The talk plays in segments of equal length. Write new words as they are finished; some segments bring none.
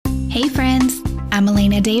Hey friends, I'm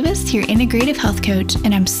Elena Davis, your integrative health coach,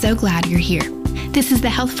 and I'm so glad you're here. This is the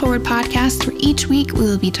Health Forward podcast, where each week we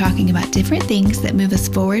will be talking about different things that move us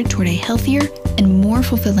forward toward a healthier and more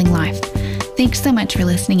fulfilling life. Thanks so much for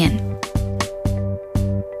listening in.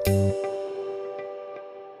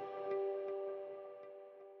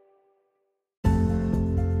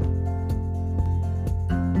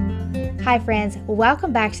 Hi friends,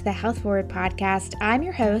 welcome back to the Health Forward podcast. I'm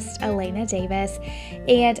your host, Elena Davis,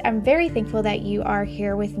 and I'm very thankful that you are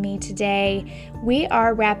here with me today. We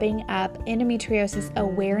are wrapping up Endometriosis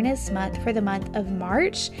Awareness Month for the month of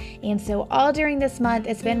March, and so all during this month,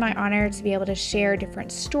 it's been my honor to be able to share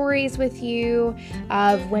different stories with you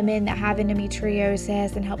of women that have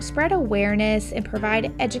endometriosis and help spread awareness and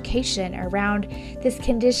provide education around this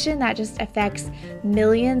condition that just affects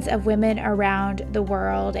millions of women around the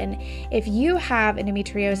world. And if you have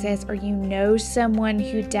endometriosis or you know someone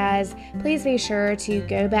who does, please be sure to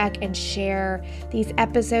go back and share these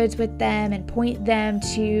episodes with them and point them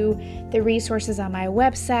to the resources on my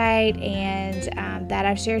website and that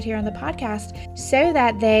I've shared here on the podcast, so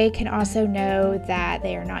that they can also know that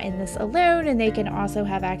they are not in this alone, and they can also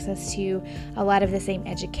have access to a lot of the same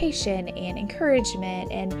education and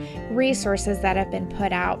encouragement and resources that have been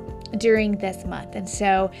put out during this month. And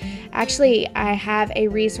so actually I have a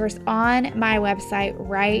resource on my website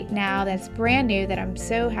right now that's brand new that I'm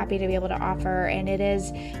so happy to be able to offer, and it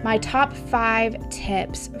is my top 5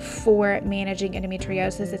 tips for managing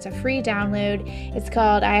endometriosis. It's a free download. It's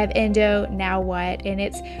called I Have Endo, Now What? And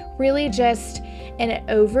it's really just an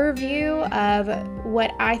overview of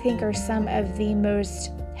what I think are some of the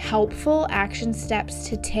most helpful action steps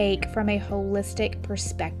to take from a holistic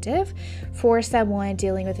perspective for someone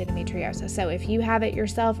dealing with endometriosis. So if you have it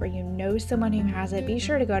yourself or you know someone who has it, be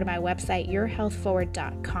sure to go to my website,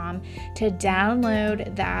 yourhealthforward.com, to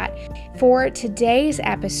download that. For today's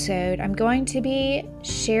episode, I'm going to be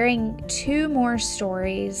sharing 2 more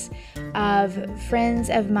stories of friends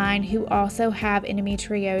of mine who also have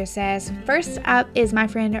endometriosis. First up is my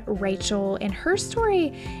friend Rachel, and her story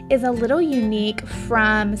is a little unique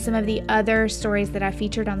from some of the other stories that I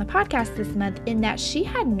featured on the podcast this month, in that she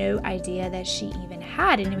had no idea that she even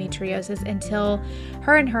had endometriosis until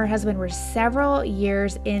her and her husband were several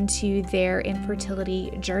years into their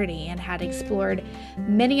infertility journey and had explored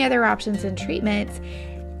many other options and treatments,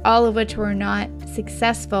 all of which were not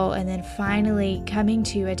successful, and then finally coming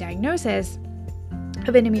to a diagnosis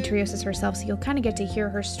of endometriosis herself. So you'll kind of get to hear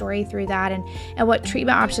her story through that, and what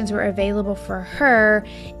treatment options were available for her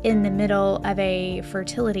in the middle of a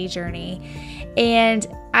fertility journey. And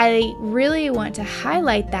I really want to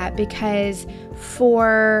highlight that because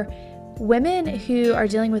for women who are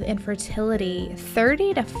dealing with infertility,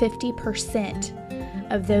 30 to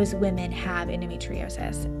 50% of those women have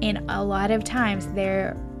endometriosis. And a lot of times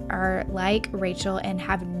they're are like Rachel and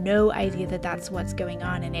have no idea that that's what's going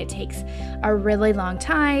on, and it takes a really long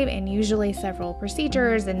time and usually several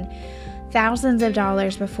procedures and thousands of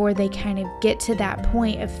dollars before they kind of get to that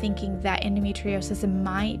point of thinking that endometriosis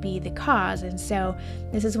might be the cause. And so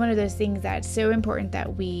this is one of those things that's so important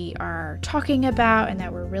that we are talking about and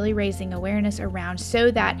that we're really raising awareness around,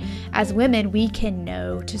 so that as women we can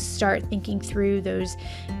know to start thinking through those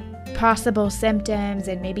possible symptoms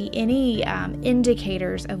and maybe any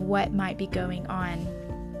indicators of what might be going on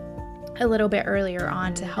a little bit earlier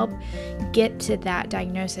on to help get to that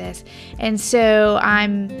diagnosis. And so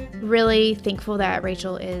I'm really thankful that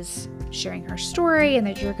Rachel is sharing her story and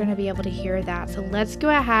that you're going to be able to hear that. So let's go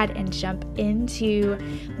ahead and jump into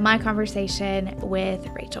my conversation with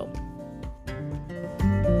Rachel.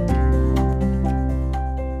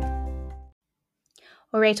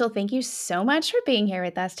 Well, Rachel, thank you so much for being here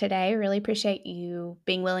with us today. I really appreciate you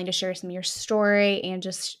being willing to share some of your story and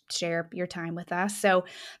just share your time with us. So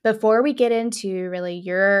before we get into really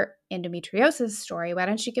your endometriosis story, why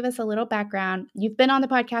don't you give us a little background? You've been on the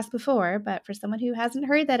podcast before, but for someone who hasn't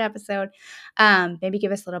heard that episode, maybe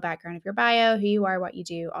give us a little background of your bio, who you are, what you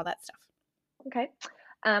do, all that stuff. Okay.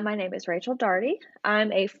 My name is Rachel Daugherty.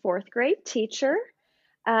 I'm a 4th grade teacher.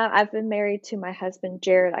 I've been married to my husband,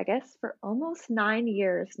 Jared, I guess, for almost 9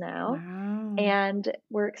 years now. Wow. And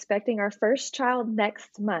we're expecting our first child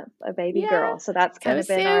next month, a baby Yeah, girl. So that's kind of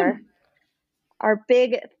been our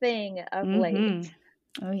big thing of late.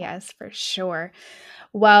 Oh, yes, for sure.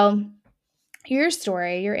 Well, your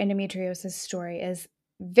story, your endometriosis story, is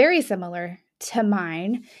very similar to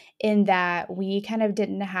mine in that we kind of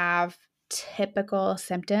didn't have typical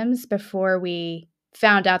symptoms before we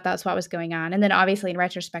found out that's what was going on. And then obviously in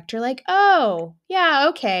retrospect, you're like, oh, yeah,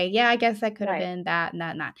 okay. Yeah, I guess that could have been that and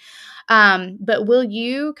that and that. But will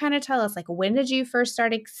you kind of tell us, like, when did you first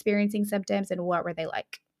start experiencing symptoms and what were they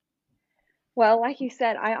like? Well, like you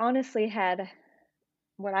said, I honestly had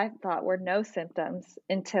what I thought were no symptoms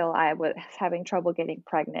until I was having trouble getting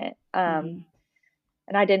pregnant. Mm-hmm.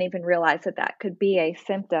 And I didn't even realize that that could be a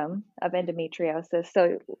symptom of endometriosis.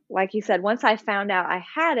 So, like you said, once I found out I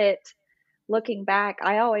had it, looking back,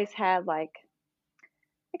 I always had like,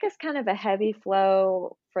 I guess, kind of a heavy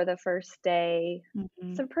flow for the first day,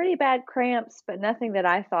 Mm-hmm. some pretty bad cramps, but nothing that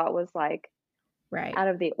I thought was like Right. out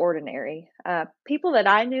of the ordinary. People that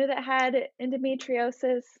I knew that had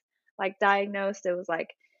endometriosis, like diagnosed, it was like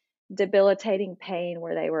debilitating pain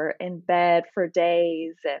where they were in bed for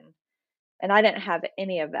days, and I didn't have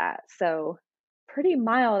any of that. So pretty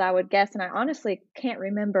mild, I would guess, and I honestly can't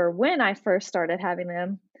remember when I first started having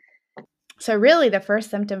them. So really the first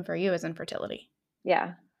symptom for you is infertility.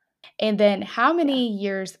 Yeah. And then how Yeah. many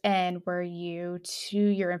years in were you to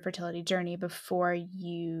your infertility journey before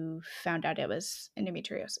you found out it was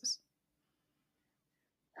endometriosis?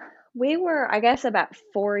 We were, I guess, about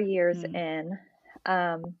 4 years Mm, in.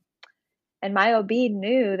 Um, and my OB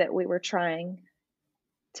knew that we were trying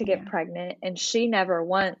to get yeah. pregnant, and she never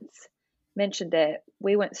once mentioned it.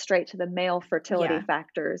 We went straight to the male fertility Yeah.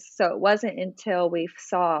 factors. So it wasn't until we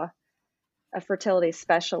saw a fertility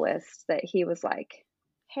specialist that he was like,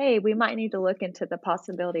 hey, we might need to look into the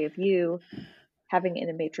possibility of you having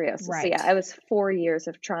endometriosis. So Right. yeah, it was 4 years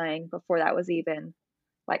of trying before that was even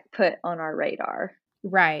like put on our radar.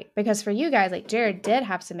 Right. Because for you guys, like Jared did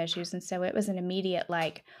have some issues. And so it was an immediate,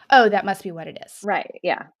 like, oh, that must be what it is. Right.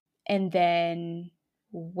 Yeah. And then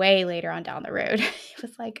way later on down the road, it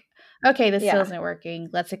was like, okay, this still Yeah. isn't working.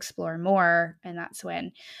 Let's explore more. And that's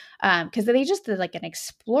when, because they just did like an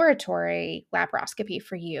exploratory laparoscopy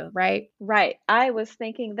for you, right? Right. I was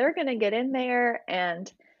thinking they're going to get in there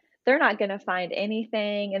and they're not going to find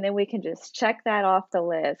anything. And then we can just check that off the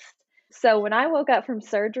list. So when I woke up from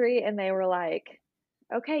surgery and they were like,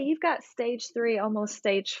 okay, you've got stage 3, almost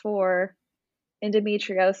stage 4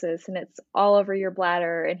 endometriosis, and it's all over your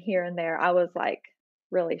bladder and here and there, I was like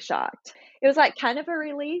really shocked. It was like kind of a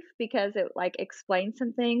relief because it like explained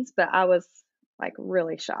some things, but I was like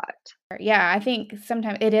really shocked. Yeah, I think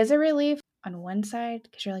sometimes it is a relief on one side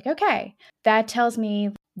because you're like, okay, that tells me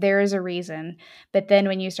there is a reason. But then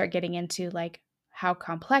when you start getting into like how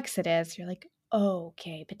complex it is, you're like, oh,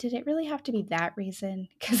 okay, but did it really have to be that reason?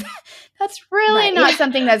 Because that's really Right. not Yeah.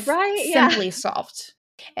 something that's Right. Yeah. simply solved.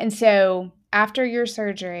 And so after your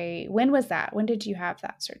surgery, when was that? When did you have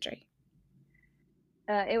that surgery?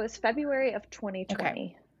 It was February of Okay.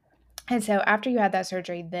 2020. And so after you had that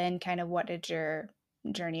surgery, then kind of what did your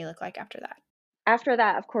journey look like after that? After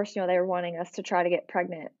that, of course, they were wanting us to try to get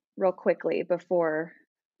pregnant real quickly before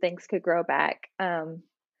things could grow back.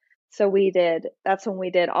 So that's when we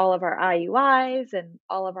did all of our IUIs and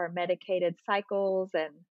all of our medicated cycles,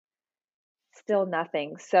 and still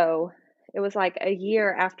nothing. So it was like a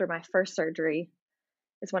year after my first surgery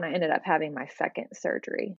is when I ended up having my second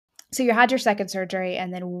surgery. So you had your second surgery,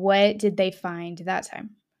 and then what did they find that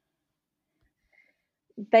time?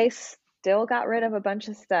 They still got rid of a bunch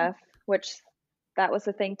of stuff, which that was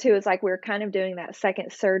the thing too, is like we were kind of doing that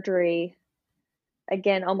second surgery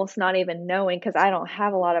again, almost not even knowing, because I don't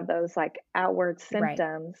have a lot of those like outward Right.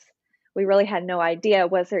 symptoms. We really had no idea,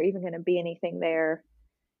 was there even going to be anything there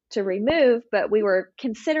to remove, but we were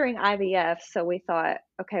considering IVF. So we thought,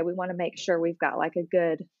 okay, we want to make sure we've got like a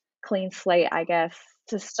good clean slate, I guess,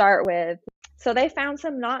 to start with. So they found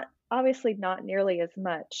some, not obviously not nearly as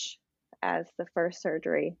much as the first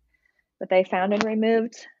surgery, but they found and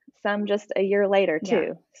removed some just a year later Yeah.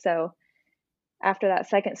 too. So after that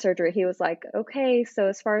second surgery, he was like, okay, so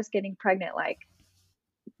as far as getting pregnant, like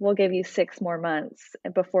we'll give you 6 more months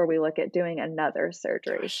before we look at doing another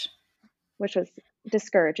surgery, Gosh. which was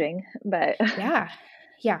discouraging, but Yeah.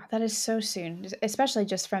 Yeah, that is so soon, especially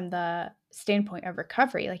just from the standpoint of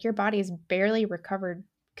recovery. Like your body is barely recovered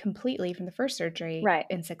completely from the first surgery right,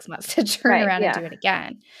 in 6 months to turn right, around and yeah. do it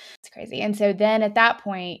again. It's crazy. And so then at that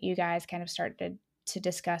point, you guys kind of started to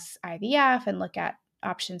discuss IVF and look at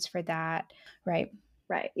options for that, right?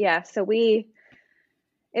 Right. Yeah.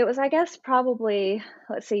 It was, I guess, probably,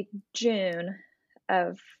 let's see, June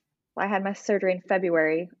of, I had my surgery in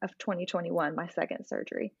February of 2021, my second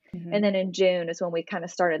surgery. And Mhm. then in June is when we kind of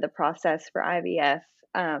started the process for IVF.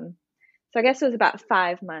 So I guess it was about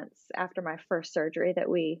 5 months after my first surgery that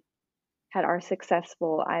we had our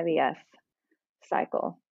successful IVF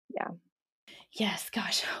cycle. Yeah. Yes,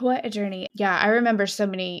 gosh, what a journey. Yeah, I remember so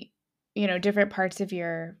many, different parts of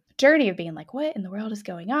your journey of being like, what in the world is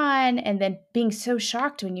going on? And then being so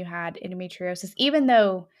shocked when you had endometriosis, even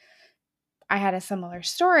though I had a similar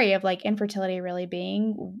story of like infertility really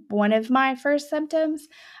being one of my first symptoms.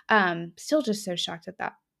 Still just so shocked that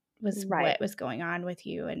that was Right. what was going on with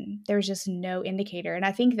you. And there's just no indicator. And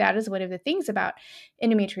I think that is one of the things about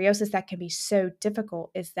endometriosis that can be so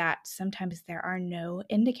difficult, is that sometimes there are no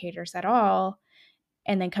indicators at all.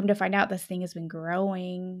 And then come to find out this thing has been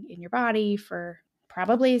growing in your body for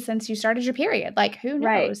probably since you started your period. Like, who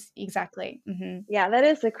Right. knows exactly? Yeah, that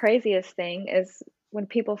is the craziest thing is when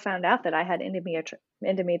people found out that I had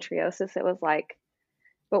endometriosis, it was like,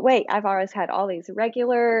 but wait, I've always had all these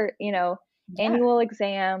regular, Yeah, annual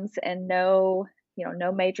exams and no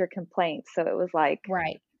major complaints. So it was like,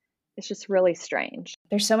 right. it's just really strange.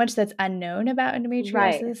 There's so much that's unknown about Right.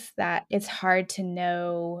 endometriosis that it's hard to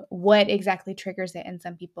know what exactly triggers it in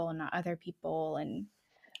some people and not other people, and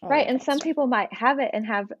all Right. of And that some stuff. people might have it and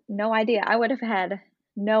have no idea. I would have had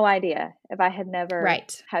no idea if I had never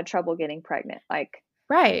Right. had trouble getting pregnant. Like,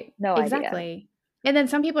 Right. no idea. Exactly. And then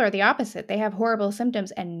some people are the opposite. They have horrible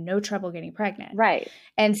symptoms and no trouble getting pregnant. Right.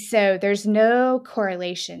 And so there's no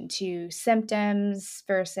correlation to symptoms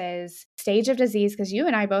versus stage of disease, because you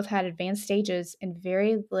and I both had advanced stages and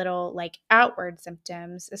very little like outward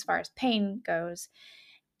symptoms as far as pain goes,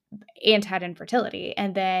 and had infertility.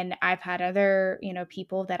 And then I've had other,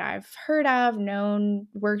 people that I've heard of, known,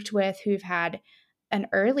 worked with, who've had an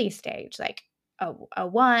early stage, like a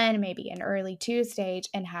one, maybe an early two stage,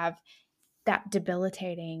 and have that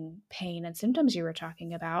debilitating pain and symptoms you were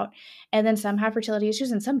talking about. And then some have fertility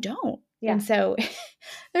issues and some don't. Yeah. And so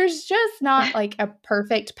there's just not like a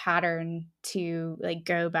perfect pattern to like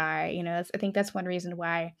go by. I think that's one reason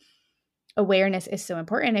why awareness is so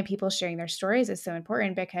important, and people sharing their stories is so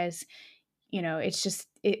important, because it's just,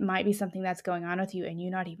 it might be something that's going on with you and you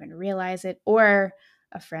not even realize it, or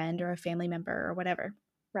a friend or a family member or whatever.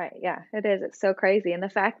 Right. Yeah, it is. It's so crazy. And the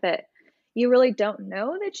fact that you really don't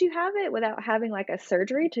know that you have it without having like a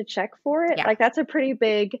surgery to check for it, Yeah. like that's a pretty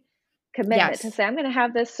big commitment to Yes. say, I'm going to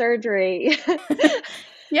have this surgery. I have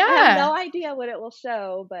Yeah. no idea what it will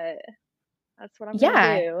show, but that's what I'm going to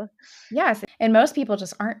Yeah. do. Yes. And most people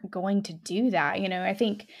just aren't going to do that. I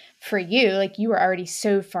think for you, like, you were already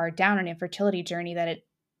so far down an infertility journey that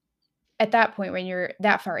at that point, when you're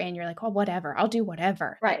that far in, you're like, well, whatever, I'll do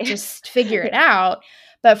whatever, like, Right. just figure it Yeah. out.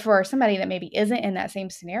 But for somebody that maybe isn't in that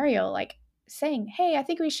same scenario, like saying, hey, I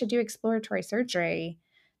think we should do exploratory surgery,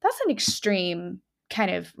 that's an extreme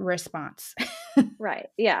kind of response. Right.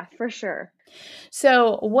 Yeah, for sure.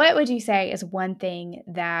 So, what would you say is one thing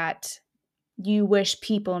that you wish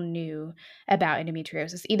people knew about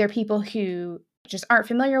endometriosis? Either people who just aren't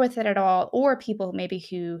familiar with it at all, or people maybe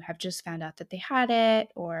who have just found out that they had it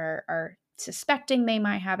or are suspecting they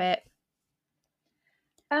might have it.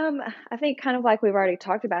 I think kind of like we've already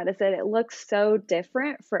talked about is that it looks so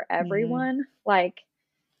different for Hmm. everyone. Like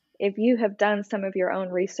if you have done some of your own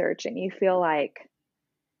research and you feel like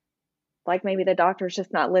maybe the doctor's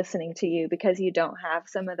just not listening to you because you don't have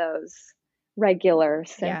some of those regular Yeah.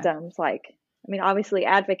 symptoms, like, I mean, obviously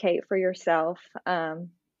advocate for yourself,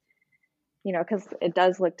 because it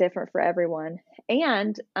does look different for everyone.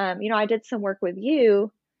 And, I did some work with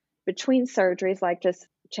you between surgeries, like just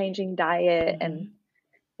changing diet and Hmm.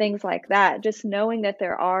 things like that, just knowing that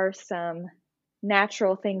there are some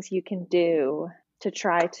natural things you can do to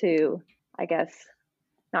try to, I guess,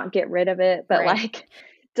 not get rid of it, but Right. like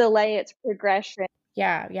delay its progression.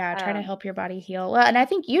 Yeah. Yeah. Try to Um, help your body heal. Well, and I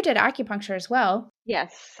think you did acupuncture as well.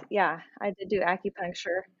 yes, yeah, I did do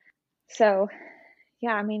acupuncture. So,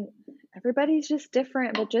 yeah, I mean, everybody's just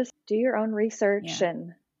different, but just do your own research Yeah.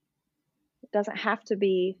 and it doesn't have to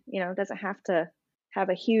be, it doesn't have to have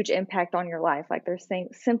a huge impact on your life. Like there's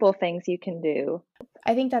simple things you can do.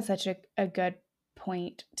 I think that's such a good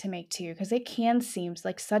point to make too, because it can seem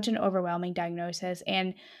like such an overwhelming diagnosis.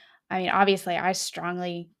 And I mean, obviously, I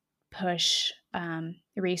strongly push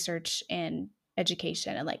research and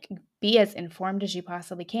education, and like, be as informed as you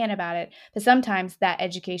possibly can about it. But sometimes that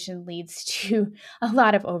education leads to a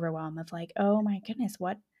lot of overwhelm of like, oh my goodness,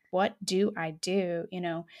 what do I do?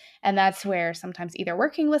 And that's where sometimes either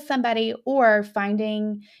working with somebody or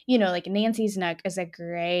finding, like Nancy's Nook is a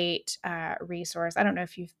great resource. I don't know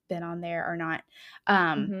if you've been on there or not,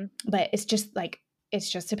 Hmm. but it's just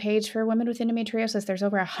a page for women with endometriosis. There's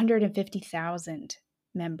over 150,000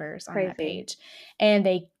 members on that Crazy. page, and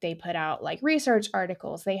they put out like research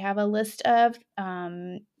articles. They have a list of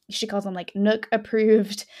she calls them like Nook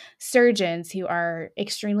approved surgeons who are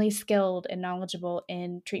extremely skilled and knowledgeable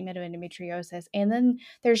in treatment of endometriosis. And then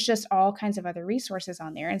there's just all kinds of other resources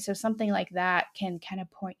on there. And so something like that can kind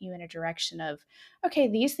of point you in a direction of, okay,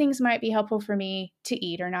 these things might be helpful for me to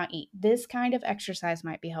eat or not eat. This kind of exercise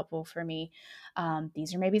might be helpful for me.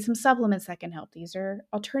 These are maybe some supplements that can help. These are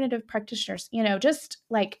alternative practitioners, just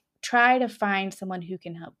like try to find someone who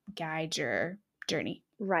can help guide your journey.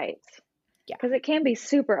 Right. Yeah. Because it can be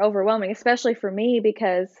super overwhelming, especially for me,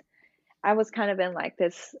 because I was kind of in like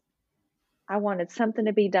this, I wanted something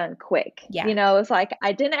to be done quick. Yeah. It's like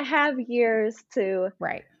I didn't have years to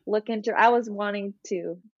Right. look into. I was wanting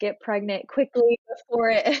to get pregnant quickly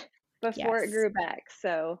before it before it Yes. grew back.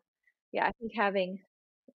 So, yeah, I think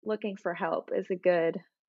looking for help is a good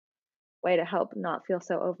way to help not feel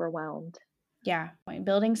so overwhelmed. Yeah.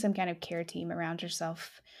 Building some kind of care team around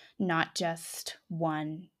yourself, not just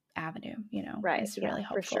one avenue, Right. is Yeah, really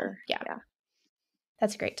for helpful. sure. Yeah. Yeah.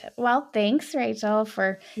 That's a great tip. Well, thanks, Rachel,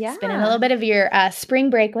 for spending a little Yeah. bit of your spring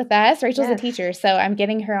break with us. Rachel's a Yes. teacher, so I'm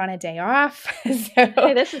getting her on a day off. Hey,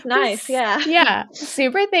 So, this is nice. Yeah. yeah,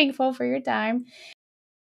 super thankful for your time.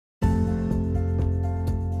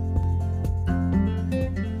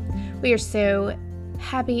 We are so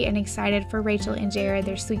happy and excited for Rachel and Jared.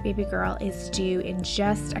 Their sweet baby girl is due in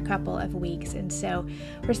just a couple of weeks. And so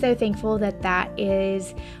we're so thankful that that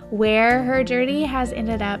is where her journey has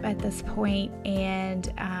ended up at this point,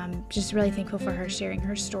 and just really thankful for her sharing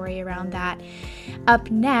her story around that. Up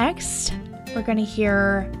next, we're going to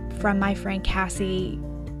hear from my friend Cassie.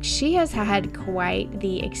 She has had quite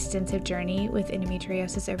the extensive journey with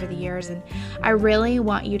endometriosis over the years, and I really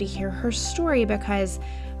want you to hear her story because,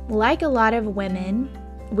 like a lot of women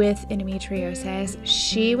with endometriosis,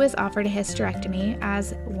 she was offered a hysterectomy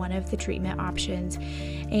as one of the treatment options,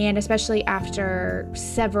 and especially after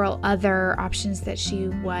several other options that she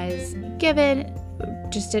was given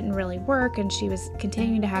just didn't really work, and she was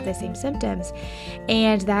continuing to have the same symptoms.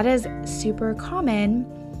 And that is super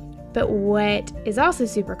common. But what is also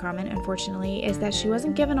super common, unfortunately, is that she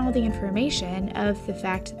wasn't given all the information of the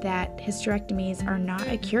fact that hysterectomies are not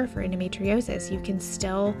a cure for endometriosis. You can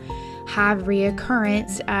still have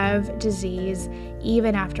reoccurrence of disease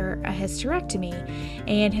even after a hysterectomy.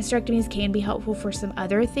 And hysterectomies can be helpful for some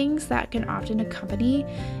other things that can often accompany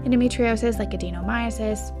endometriosis, like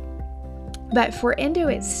adenomyosis. But for endo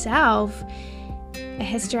itself, a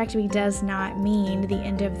hysterectomy does not mean the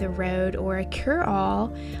end of the road or a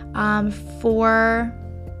cure-all for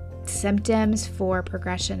symptoms, for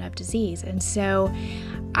progression of disease. And so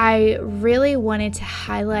I really wanted to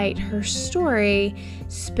highlight her story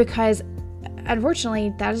because,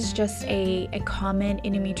 unfortunately, that is just a common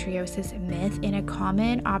endometriosis myth and a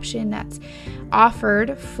common option that's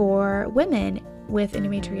offered for women with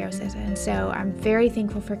endometriosis. And so I'm very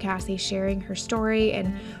thankful for Cassie sharing her story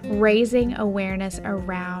and raising awareness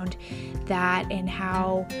around that, and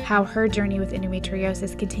how her journey with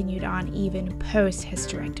endometriosis continued on even post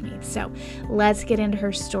hysterectomy. So let's get into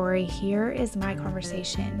her story. Here is my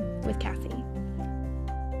conversation with Cassie.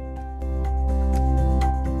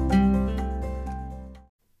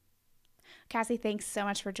 Cassie, thanks so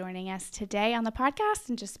much for joining us today on the podcast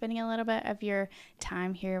and just spending a little bit of your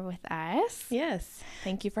time here with us. Yes,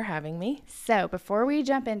 thank you for having me. So before we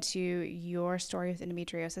jump into your story with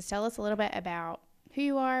endometriosis, tell us a little bit about who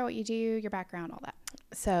you are, what you do, your background, all that.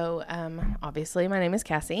 So obviously my name is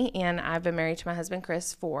Cassie, and I've been married to my husband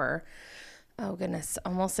Chris for,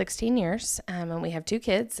 almost 16 years. And we have 2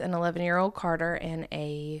 kids, an 11-year-old Carter and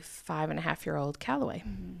a 5.5-year-old Callaway.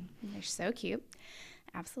 Mm-hmm. They're so cute.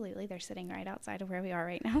 Absolutely. They're sitting right outside of where we are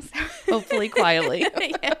right now. So. Hopefully quietly.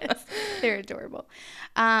 Yes, they're adorable.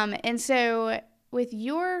 And so with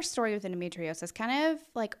your story with endometriosis, kind of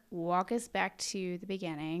like walk us back to the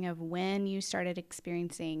beginning of when you started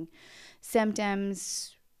experiencing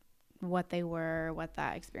symptoms, what they were, what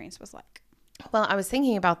that experience was like. Well, I was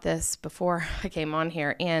thinking about this before I came on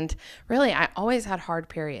here, and really I always had hard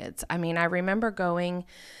periods. I mean, I remember going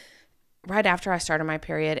right after I started my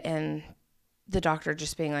period and the doctor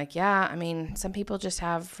just being like, yeah, I mean, some people just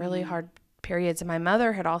have really hard periods. And my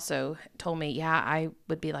mother had also told me, yeah, I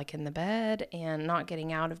would be like in the bed and not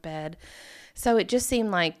getting out of bed. So it just seemed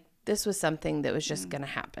like this was something that was just going to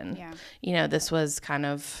happen. Yeah. This was kind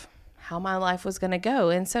of how my life was going to go.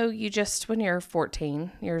 And so you just, when you're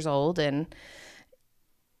 14 years old and,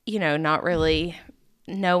 not really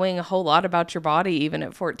knowing a whole lot about your body, even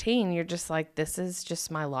at 14, you're just like, this is just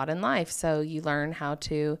my lot in life. So you learn how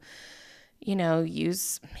to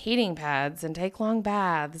use heating pads and take long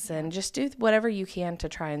baths and just do whatever you can to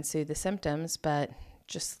try and soothe the symptoms, but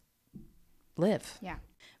just live. Yeah.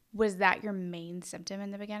 Was that your main symptom in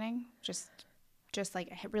the beginning? Just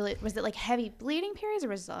like really, was it like heavy bleeding periods, or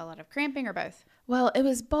was it a lot of cramping, or both? Well, it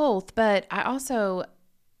was both, but I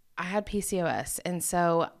had PCOS. And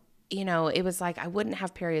so, it was like I wouldn't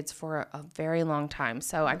have periods for a very long time.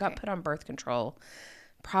 So I got put on birth control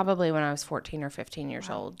probably when I was 14 or 15 years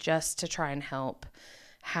old, just to try and help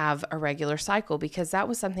have a regular cycle, because that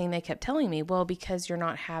was something they kept telling me. Well, because you're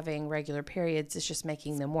not having regular periods, it's just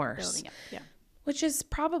making them worse. Building up. Yeah. which is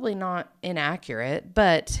probably not inaccurate,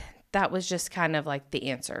 but that was just kind of like the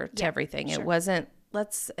answer to everything. Sure. It wasn't,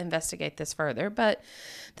 let's investigate this further. But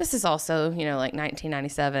this is also, like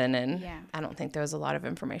 1997, and I don't think there was a lot of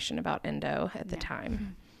information about endo at the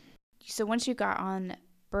time. So once you got on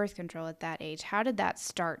birth control at that age, how did that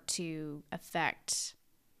start to affect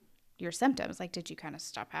your symptoms? Like, did you kind of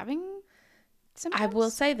stop having symptoms? I will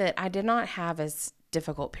say that I did not have as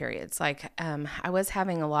difficult periods. Like, I was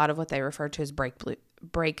having a lot of what they refer to as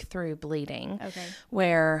breakthrough bleeding,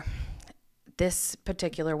 where this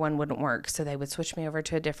particular one wouldn't work. So they would switch me over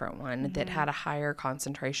to a different one that had a higher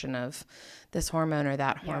concentration of this hormone or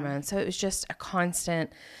that hormone. So it was just a constant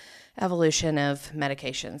evolution of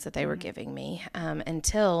medications that they were giving me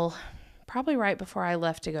until probably right before I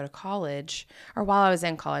left to go to college, or while I was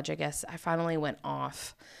in college, I guess, I finally went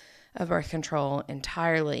off of birth control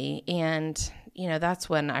entirely. And, that's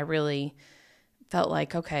when I really felt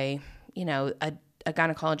like, okay, a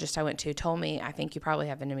gynecologist I went to told me, I think you probably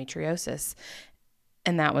have endometriosis.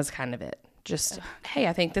 And that was kind of it. Just, hey,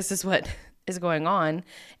 I think this is what is going on,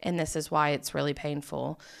 and this is why it's really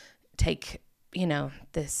painful. Take,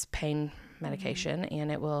 this pain medication and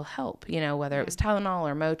it will help, whether it was Tylenol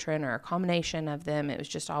or Motrin or a combination of them. It was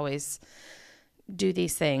just always do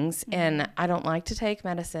these things. And I don't like to take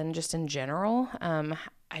medicine just in general.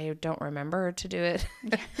 I don't remember to do it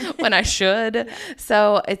when I should.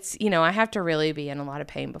 So it's, I have to really be in a lot of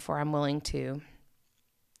pain before I'm willing to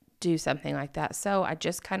do something like that. So I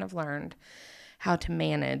just kind of learned how to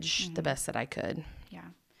manage the best that I could. Yeah.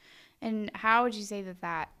 And how would you say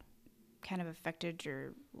that kind of affected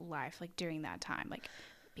your life, like during that time, like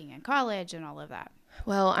being in college and all of that?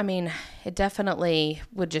 Well, I mean, it definitely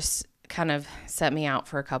would just kind of set me out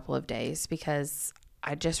for a couple of days because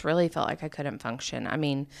I just really felt like I couldn't function. I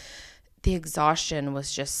mean, the exhaustion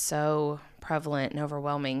was just so prevalent and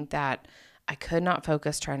overwhelming that I could not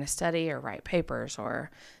focus trying to study or write papers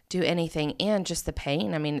or do anything. And just the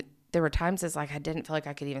pain. I mean, there were times it's like I didn't feel like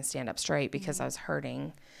I could even stand up straight because I was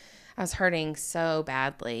hurting. I was hurting so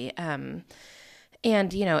badly. And,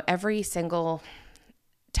 every single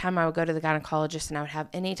time I would go to the gynecologist and I would have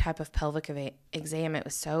any type of pelvic exam, it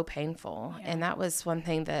was so painful. Yeah. And that was one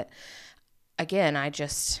thing that, again,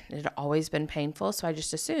 it had always been painful. So I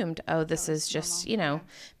just assumed, this is just,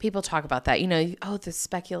 people talk about that, the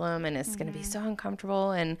speculum and it's going to be so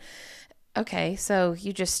uncomfortable. And okay, so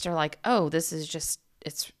you just are like, this is just,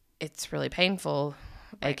 it's really painful.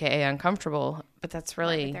 Right. AKA uncomfortable, but that's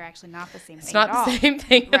really... But they're actually not the same thing. It's not the same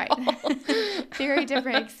thing at all. Very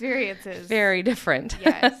different experiences. Very different.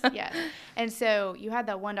 Yes. And so you had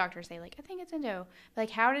that one doctor say, like, I think it's endo. Like,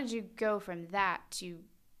 how did you go from that to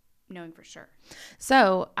knowing for sure?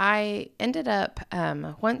 So I ended up,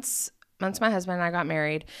 once my husband and I got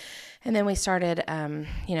married, and then we started,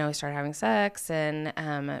 we started having sex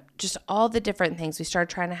and just all the different things. We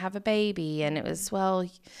started trying to have a baby, and it was,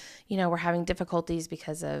 we're having difficulties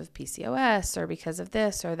because of PCOS or because of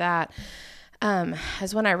this or that.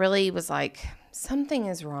 Is when I really was like, something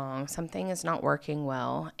is wrong. Something is not working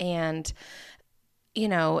well. And,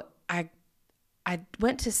 I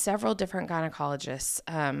went to several different gynecologists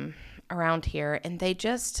around here, and they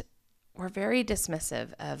just were very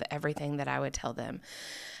dismissive of everything that I would tell them.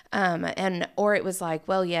 Or it was like,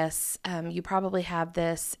 well, yes, you probably have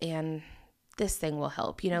this and this thing will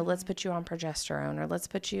help, let's put you on progesterone or let's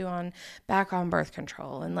put you back on birth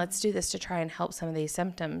control and let's do this to try and help some of these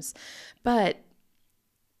symptoms. But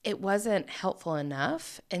it wasn't helpful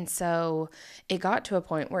enough. And so it got to a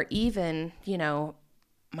point where even,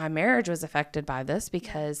 my marriage was affected by this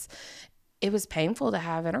because it was painful to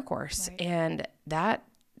have intercourse. Right. And that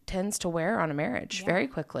tends to wear on a marriage very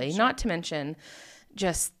quickly, sure. Not to mention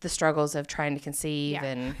just the struggles of trying to conceive.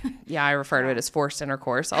 And I refer to it as forced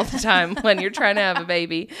intercourse all the time when you're trying to have a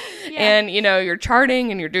baby. And, you're charting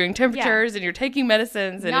and you're doing temperatures and you're taking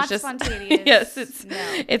medicines and not it's just spontaneous. Yes,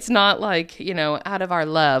 it's not like, out of our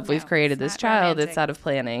love we've created this child. Romantic. It's out of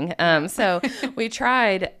planning. So we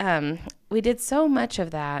tried, we did so much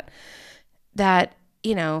of that, that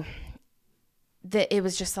it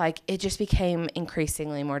was just like, it just became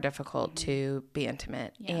increasingly more difficult to be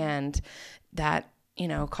intimate. And that,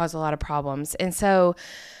 caused a lot of problems. And so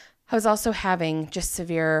I was also having just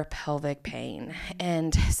severe pelvic pain.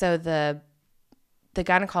 And so the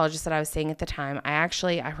gynecologist that I was seeing at the time,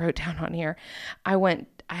 I wrote down on here, I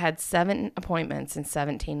had 7 appointments in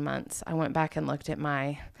 17 months. I went back and looked at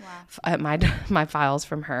my files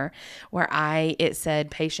from her where it said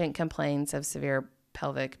patient complains of severe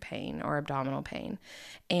pelvic pain or abdominal pain.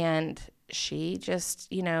 And she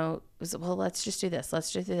just, was, well, let's just do this.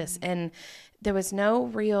 Let's just do this. And there was no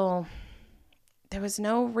real there was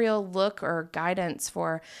no real look or guidance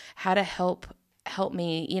for how to help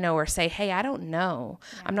me, you know, or say, hey, I don't know.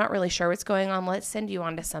 Yeah. I'm not really sure what's going on. Let's send you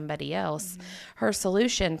on to somebody else. Mm-hmm. Her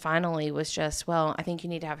solution finally was just, well, I think you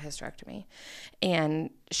need to have a hysterectomy. And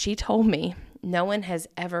she told me no one has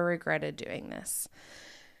ever regretted doing this.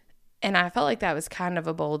 And I felt like that was kind of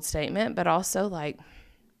a bold statement, but also like,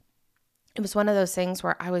 it was one of those things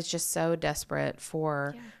where I was just so desperate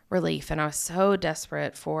for relief, and I was so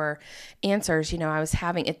desperate for answers. You know,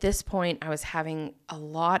 at this point, I was having a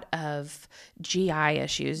lot of GI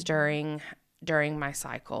issues during my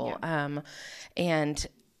cycle. Yeah. And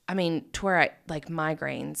I mean, to where like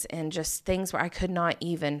migraines and just things where I could not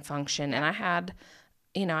even function. And I had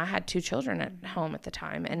 2 children at home at the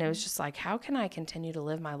time, and it was just like, how can I continue to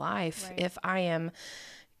live my life if I am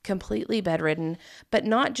completely bedridden, but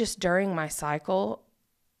not just during my cycle,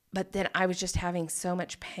 but then I was just having so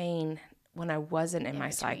much pain when I wasn't in my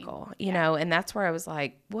cycle, you know, and that's where I was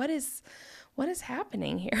like, what is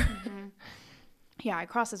happening here? Mm-hmm. Yeah, it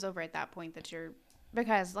crosses over at that point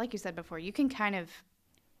because like you said before, you can kind of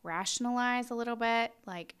rationalize a little bit,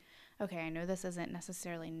 like, okay, I know this isn't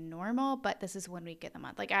necessarily normal, but this is 1 week of the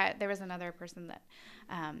month. Like there was another person that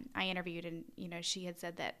I interviewed, and, you know, she had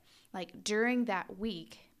said that like during that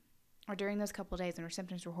week, or during those couple of days when her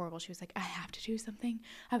symptoms were horrible, she was like, I have to do something.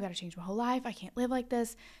 I've got to change my whole life. I can't live like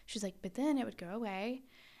this. She's like, but then it would go away,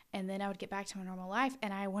 and then I would get back to my normal life,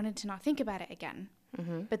 and I wanted to not think about it again.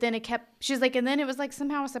 Mm-hmm. But then she's like, and then it was like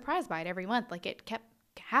somehow a surprise by it every month. Like it kept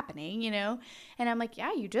happening, you know? And I'm like,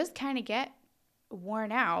 yeah, you just kind of get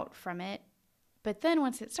worn out from it. But then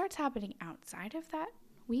once it starts happening outside of that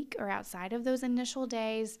week or outside of those initial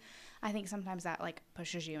days, I think sometimes that like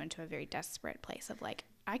pushes you into a very desperate place of like,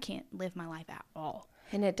 I can't live my life at all.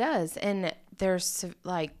 And it does. And there's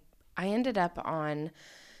like, I ended up on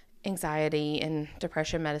anxiety and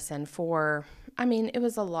depression medicine it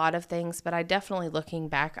was a lot of things, but I definitely, looking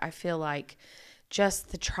back, I feel like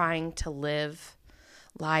just the trying to live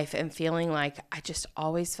life and feeling like I just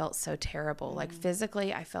always felt so terrible. Mm-hmm. Like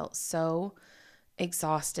physically, I felt so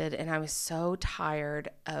exhausted, and I was so tired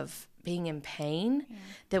of being in pain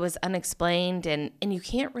that was unexplained, and you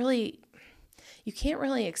can't really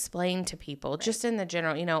explain to people just in the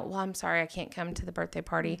general, you know, well, I'm sorry, I can't come to the birthday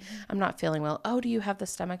party. Mm-hmm. I'm not feeling well. Oh, do you have the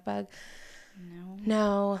stomach bug?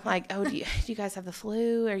 No. Like, oh, do you guys have the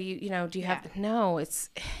flu? Or do you have, no, it's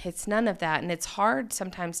none of that. And it's hard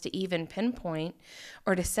sometimes to even pinpoint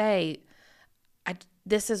or to say,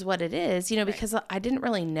 this is what it is, you know, because I didn't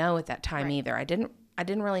really know at that time either. I didn't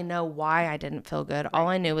really know why I didn't feel good. All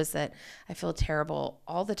I knew was that I feel terrible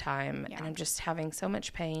all the time, and I'm just having so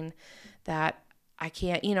much pain that I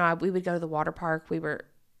can't, you know, we would go to the water park. We were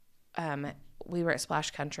at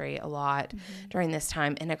Splash Country a lot during this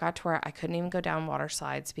time, and it got to where I couldn't even go down water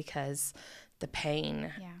slides because the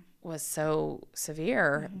pain was so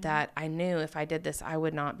severe that I knew if I did this, I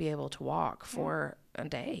would not be able to walk for a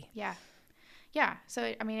day. Yeah. Yeah. So,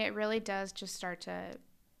 it really does just start to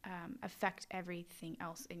affect everything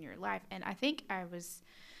else in your life. And I think I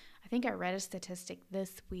read a statistic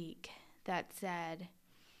this week that said,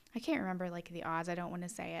 I can't remember like the odds, I don't want to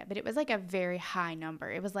say it, but it was like a very high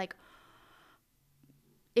number. It was like,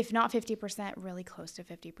 if not 50%, really close to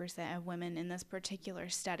 50% of women in this particular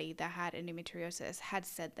study that had endometriosis had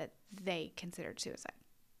said that they considered suicide.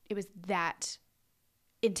 It was that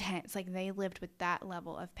intense. Like they lived with that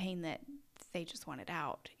level of pain that they just wanted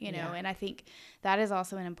out, you know? And I think that is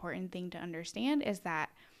also an important thing to understand, is that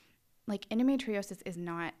like endometriosis is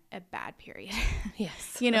not a bad period.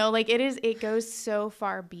 Yes. You know, like it goes so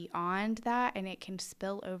far beyond that, and it can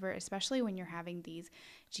spill over, especially when you're having these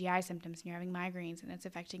GI symptoms and you're having migraines and it's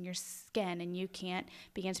affecting your skin and you can't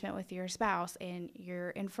be intimate with your spouse and you're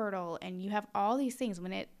infertile and you have all these things.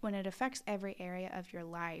 When it affects every area of your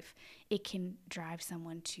life, it can drive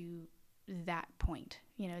someone to that point,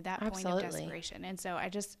 you know, that point of desperation. And so I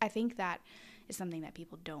think that is something that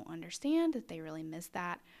people don't understand, that they really miss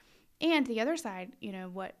that. And the other side, you know,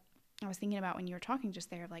 what I was thinking about when you were talking just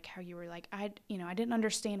there, like how you were like, I didn't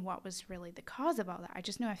understand what was really the cause of all that. I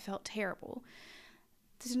just knew I felt terrible.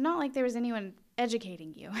 It's not like there was anyone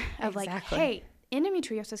educating you of like, hey,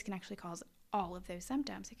 endometriosis can actually cause all of those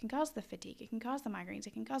symptoms. It can cause the fatigue. It can cause the migraines.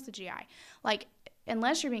 It can cause the GI. Like,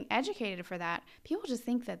 unless you're being educated for that, people just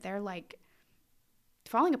think that they're like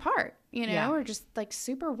falling apart, you know, or just like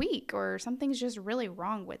super weak, or something's just really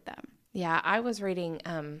wrong with them. Yeah, I was reading,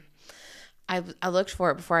 I looked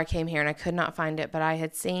for it before I came here and I could not find it, but I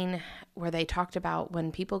had seen where they talked about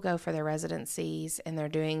when people go for their residencies and they're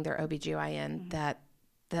doing their OBGYN, that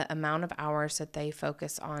the amount of hours that they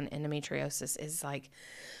focus on endometriosis is like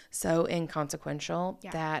so inconsequential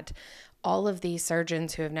that all of these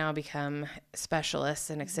surgeons who have now become specialists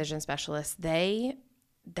and excision specialists, they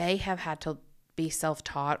have had to be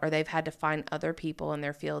self-taught, or they've had to find other people in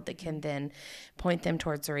their field that can then point them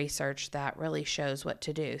towards the research that really shows what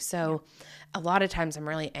to do. So a lot of times I'm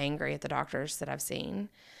really angry at the doctors that I've seen,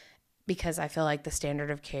 because I feel like the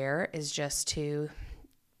standard of care is just to,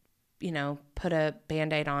 put a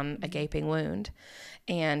Band-Aid on a gaping wound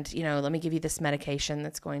and, let me give you this medication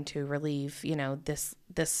that's going to relieve, this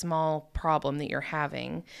small problem that you're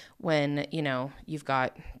having when, you've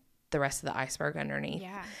got the rest of the iceberg underneath.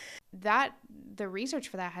 Yeah. The research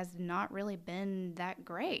for that has not really been that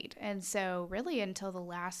great. And so really until probably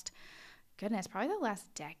the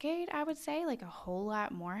last decade, I would say, like a whole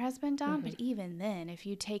lot more has been done. But even then, if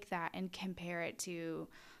you take that and compare it to,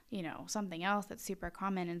 something else that's super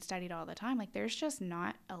common and studied all the time, like there's just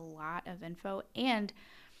not a lot of info. And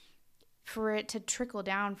for it to trickle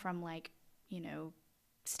down from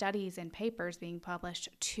studies and papers being published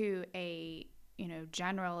to a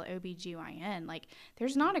general OBGYN, like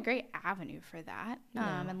there's not a great avenue for that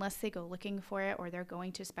unless they go looking for it or they're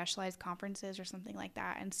going to specialized conferences or something like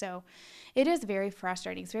that. And so it is very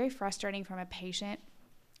frustrating. It's very frustrating from a patient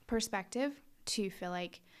perspective to feel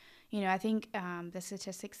like, I think the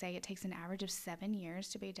statistics say it takes an average of 7 years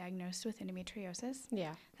to be diagnosed with endometriosis.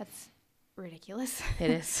 Yeah. That's ridiculous. It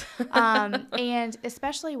is. And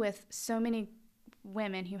especially with so many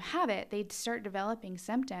women who have it, they'd start developing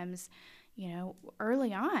symptoms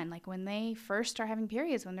early on, like when they first start having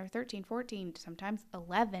periods, when they're 13, 14, sometimes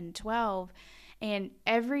 11, 12. And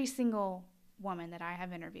every single woman that I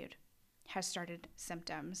have interviewed has started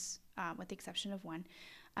symptoms, with the exception of one,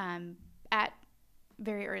 at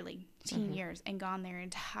very early teen years, and gone their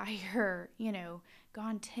entire,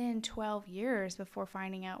 gone 10, 12 years before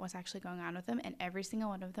finding out what's actually going on with them. And every single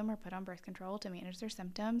one of them are put on birth control to manage their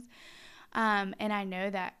symptoms. And I know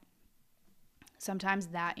that sometimes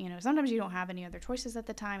you don't have any other choices at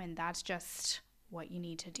the time, and that's just what you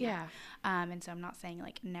need to do. Yeah. And so I'm not saying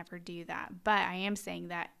never do that, but I am saying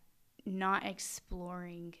that not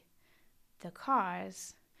exploring the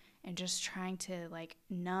cause and just trying to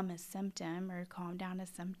numb a symptom or calm down a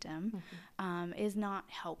symptom is not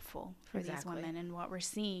helpful for these women. And what we're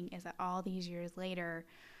seeing is that all these years later,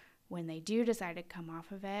 when they do decide to come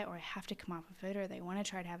off of it or have to come off of it, or they want to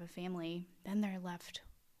try to have a family, then they're left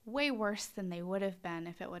way worse than they would have been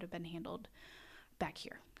if it would have been handled back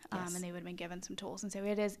here. And they would have been given some tools. And so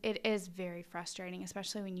it is very frustrating,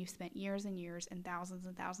 especially when you've spent years and years and thousands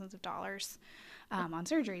of dollars on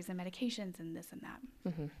surgeries and medications and this and that.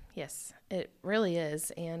 Yes, it really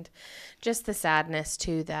is. And just the sadness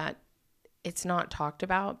too, that it's not talked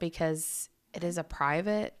about because it is a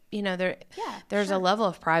private, there's a level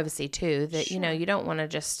of privacy too that, you don't want to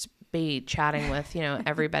just be chatting with,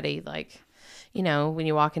 everybody when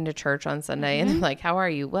you walk into church on Sunday and they're like, how are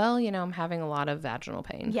you? Well, I'm having a lot of vaginal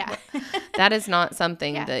pain. Yeah. That is not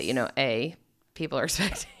something that, people are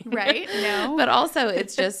expecting. Right. No. But also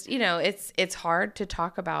it's just, it's hard to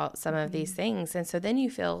talk about some of these things. And so then you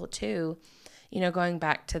feel too, going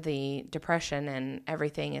back to the depression and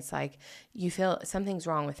everything, it's like you feel something's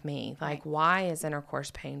wrong with me. Like, why is intercourse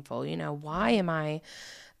painful? Why am I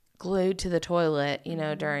glued to the toilet,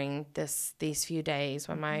 during these few days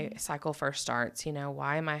when my cycle first starts,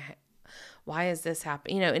 why is this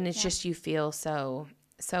happening? And it's just, you feel so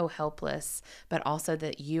helpless, but also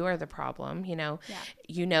that you are the problem,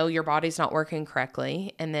 your body's not working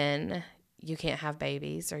correctly, and then you can't have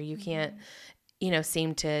babies, or you can't,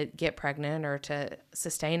 seem to get pregnant or to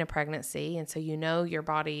sustain a pregnancy. And so, your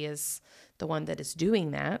body is the one that is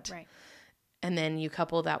doing that. Right. And then you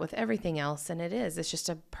couple that with everything else, and it's just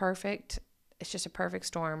a perfect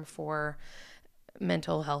storm for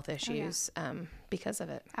mental health issues because of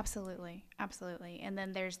it. Absolutely. And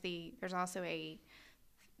then there's also a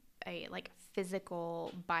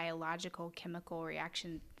physical, biological, chemical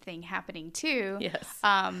reaction thing happening too. Yes.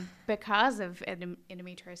 Because of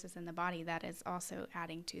endometriosis in the body, that is also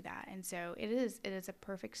adding to that. And so it is a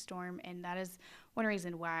perfect storm, and that is one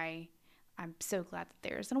reason why I'm so glad that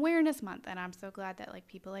there's an awareness month, and I'm so glad that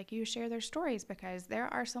people like you share their stories, because there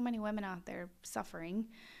are so many women out there suffering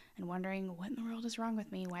and wondering, what in the world is wrong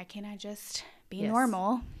with me? Why can't I just be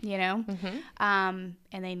normal? And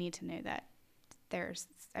they need to know that there's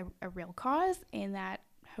a real cause, and that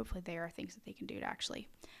hopefully there are things that they can do to actually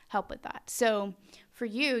help with that. So for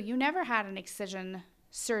you never had an excision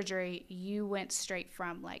surgery. You went straight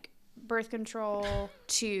from birth control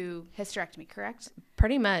to hysterectomy, correct?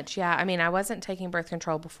 Pretty much, yeah. I mean, I wasn't taking birth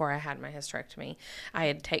control before I had my hysterectomy. I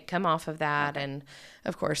had come off of that, and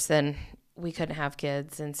of course then we couldn't have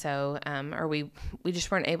kids. And so, or we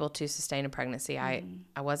just weren't able to sustain a pregnancy. I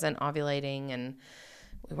wasn't ovulating, and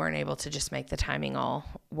we weren't able to just make the timing all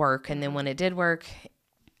work. And then when it did work,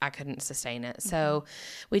 I couldn't sustain it. So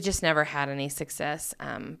we just never had any success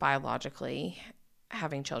biologically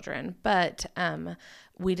having children. But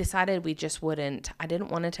we decided we just wouldn't. I didn't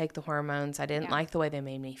want to take the hormones. I didn't like the way they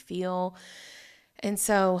made me feel. And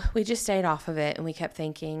so we just stayed off of it, and we kept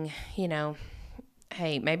thinking, you know,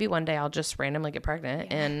 hey, maybe one day I'll just randomly get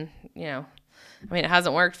pregnant. And, you know, I mean, it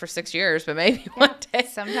hasn't worked for 6 years, but maybe one day.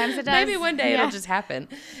 Sometimes it does. Maybe one day it'll just happen.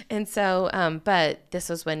 And so, but this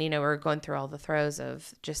was when, you know, we were going through all the throes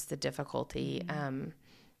of just the difficulty,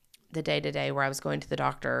 the day-to-day, where I was going to the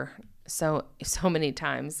doctor so many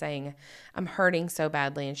times saying, I'm hurting so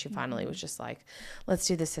badly. And she finally was just like, let's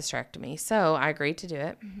do this hysterectomy. So I agreed to do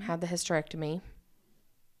it, had the hysterectomy.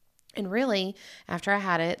 And really, after I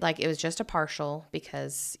had it, like, it was just a partial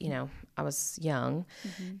because, you know, I was young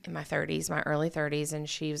in my 30s, my early 30s. And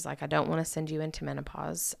she was like, I don't want to send you into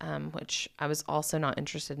menopause, which I was also not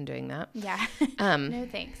interested in doing that. Yeah. No,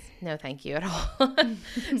 thanks. No, thank you at all.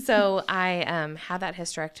 So I had that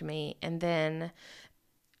hysterectomy. And then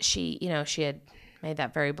she, you know, she had made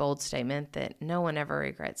that very bold statement that no one ever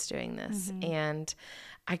regrets doing this. And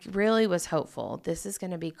I really was hopeful. This is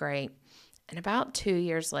going to be great. And about 2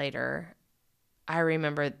 years later, I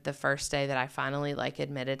remember the first day that I finally like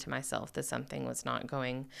admitted to myself that something was not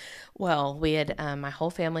going well. We had, my whole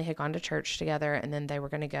family had gone to church together, and then they were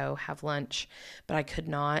going to go have lunch, but I could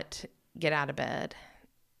not get out of bed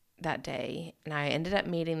that day. And I ended up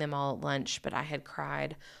meeting them all at lunch, but I had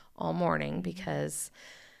cried all morning because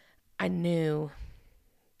I knew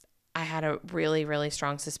I had a really, really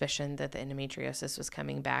strong suspicion that the endometriosis was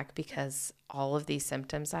coming back, because all of these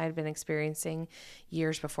symptoms I had been experiencing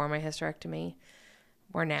years before my hysterectomy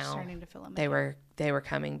were now starting to fill in. They were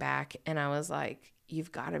coming back, and I was like,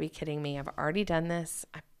 "You've got to be kidding me! I've already done this.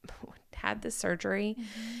 I had this surgery,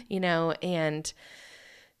 you know." And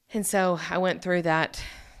so I went through that,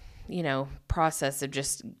 you know, process of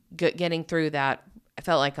just getting through that. I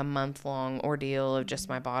felt like a month-long ordeal of just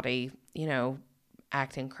my body, you know,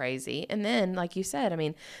 acting crazy. And then, like you said, I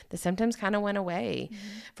mean, the symptoms kind of went away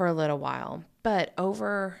for a little while. But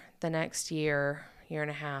over the next year and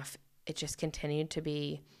a half, it just continued to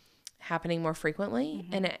be happening more frequently.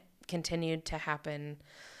 And it continued to happen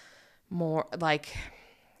more, like,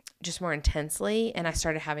 just more intensely. And I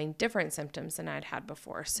started having different symptoms than I'd had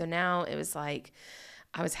before. So now it was like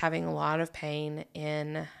I was having a lot of pain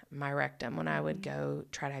in my rectum when I would go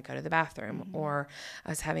to the bathroom, or I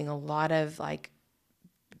was having a lot of, like,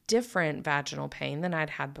 different vaginal pain than I'd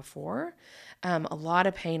had before. A lot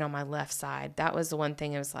of pain on my left side. That was the one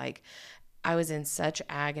thing. It was like I was in such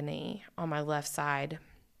agony on my left side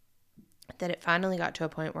that it finally got to a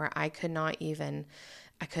point where I couldn't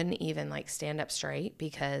even like stand up straight,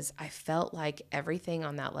 because I felt like everything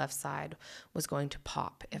on that left side was going to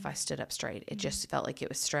pop if I stood up straight. It just felt like it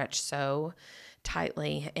was stretched so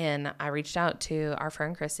tightly. And I reached out to our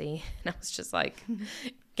friend Chrissy, and I was just like,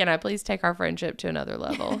 can I please take our friendship to another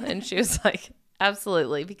level? And she was like,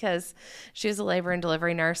 absolutely, because she was a labor and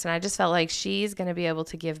delivery nurse, and I just felt like she's going to be able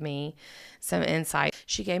to give me some insight.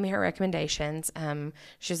 She gave me her recommendations.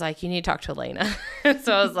 She's like, you need to talk to Elena.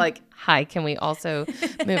 So I was like, hi, can we also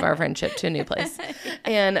move our friendship to a new place?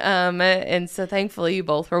 And so thankfully you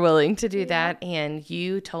both were willing to do that. And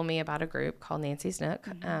you told me about a group called Nancy's Nook.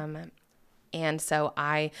 And so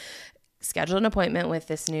I scheduled an appointment with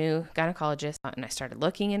this new gynecologist, and I started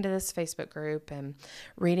looking into this Facebook group and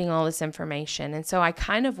reading all this information. And so I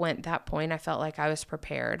kind of went, that point, I felt like I was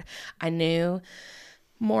prepared. I knew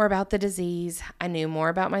more about the disease. I knew more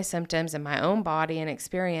about my symptoms and my own body and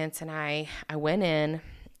experience. And I went in,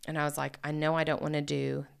 and I was like, I know I don't want to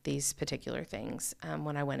do these particular things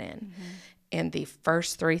when I went in. And the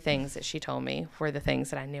first 3 things that she told me were the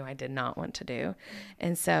things that I knew I did not want to do.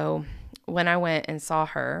 And so when I went and saw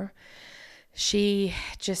her, she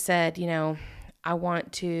just said, you know, I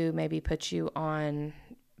want to maybe put you on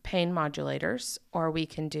pain modulators, or we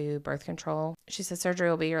can do birth control. She said surgery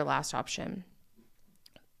will be your last option.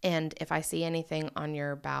 And if I see anything on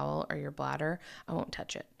your bowel or your bladder, I won't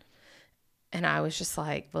touch it. And I was just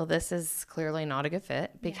like, well, this is clearly not a good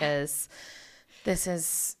fit, because this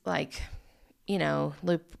is like, you know,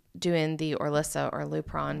 doing the Orlissa or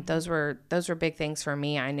Lupron. Those were big things for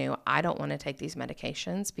me. I knew I don't want to take these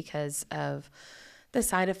medications because of the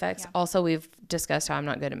side effects. Also, we've discussed how I'm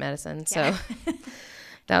not good at medicine. So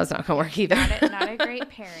that was not going to work either. Not a great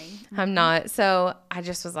pairing. I'm not. So I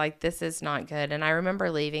just was like, this is not good. And I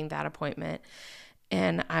remember leaving that appointment,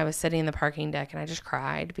 And I was sitting in the parking deck and I just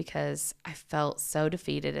cried because I felt so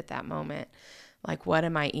defeated at that moment. Like, what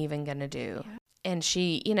am I even going to do? Yeah. And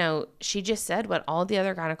she, you know, she just said what all the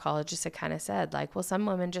other gynecologists had kind of said, like, well, some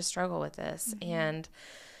women just struggle with this. And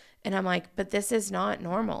I'm like, but this is not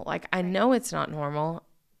normal. Like, I know it's not normal.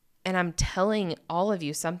 And I'm telling all of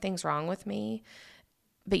you something's wrong with me,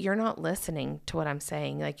 but you're not listening to what I'm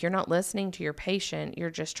saying. Like, you're not listening to your patient. You're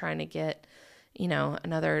just trying to get, you know,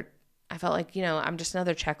 I felt like, you know, I'm just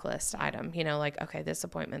another checklist item, you know, like, okay, this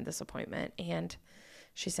appointment. And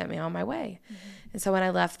she sent me on my way. And so when I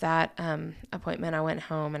left that appointment, I went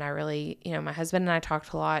home and I really, you know, my husband and I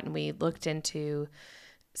talked a lot and we looked into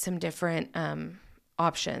some different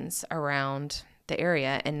options around the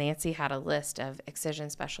area. And Nancy had a list of excision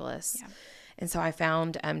specialists. Yeah. And so I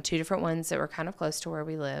found 2 different ones that were kind of close to where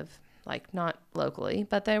we live, like not locally,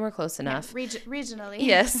 but they were close enough. Yeah, regionally.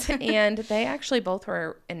 Yes. And they actually both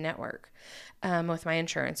were in network with my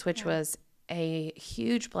insurance, which was a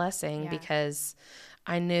huge blessing because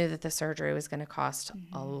I knew that the surgery was going to cost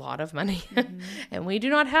a lot of money and we do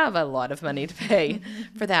not have a lot of money to pay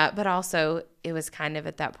for that. But also it was kind of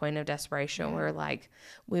at that point of desperation where like,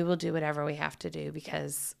 we will do whatever we have to do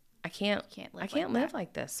because I can't live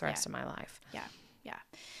like this the rest of my life. Yeah. Yeah.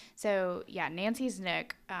 So yeah, Nancy's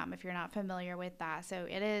Nook, if you're not familiar with that. So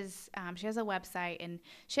it is, she has a website and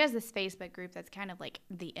she has this Facebook group that's kind of like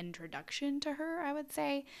the introduction to her, I would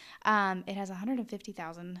say. It has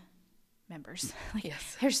 150,000 members.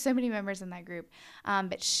 There's so many members in that group.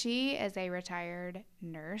 But she is a retired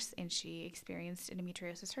nurse and she experienced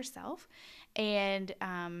endometriosis herself. And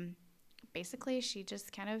basically she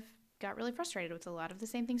just kind of got really frustrated with a lot of the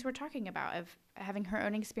same things we're talking about, of having her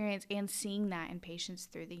own experience and seeing that in patients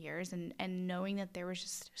through the years and knowing that there was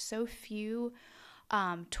just so few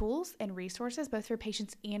tools and resources, both for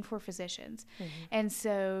patients and for physicians. And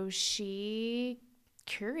so she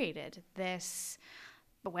curated this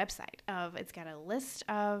website it's got a list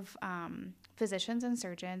of physicians and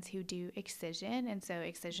surgeons who do excision. And so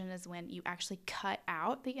excision is when you actually cut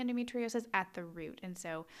out the endometriosis at the root. And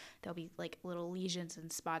so there'll be like little lesions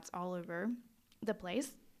and spots all over the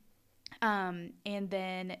place. And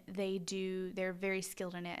then they're very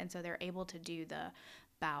skilled in it. And so they're able to do the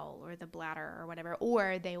bowel or the bladder or whatever,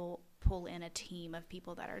 or they will pull in a team of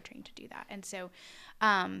people that are trained to do that. And so,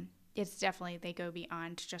 it's definitely, they go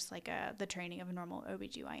beyond just like the training of a normal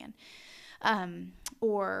OBGYN,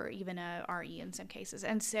 or even a RE in some cases.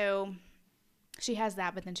 And so she has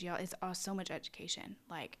that, but then it's so much education,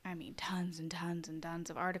 like, I mean, tons and tons and tons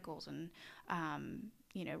of articles and,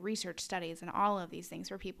 you know, research studies and all of these things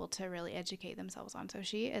for people to really educate themselves on. So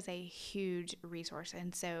she is a huge resource.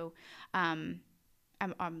 And so, I'm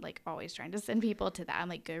like always trying to send people to that. I'm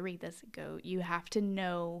like, go read this, you have to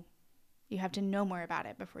know more about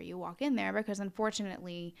it before you walk in there, because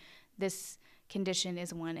unfortunately this condition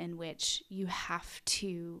is one in which you have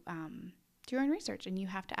to do your own research and you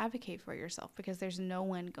have to advocate for yourself, because there's no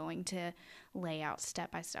one going to lay out step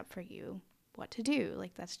by step for you what to do.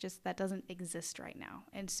 Like, that doesn't exist right now.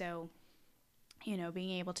 And so, you know,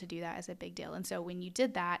 being able to do that is a big deal. And so when you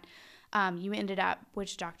did that, you ended up,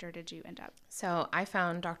 which doctor did you end up? So I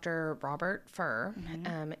found Dr. Robert Furr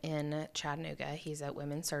in Chattanooga. He's at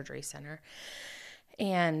Women's Surgery Center.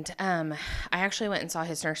 And I actually went and saw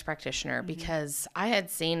his nurse practitioner because I had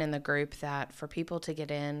seen in the group that for people to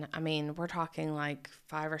get in, I mean, we're talking like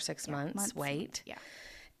 5 or 6 months wait. Yeah.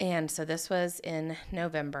 And so this was in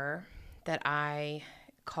November that I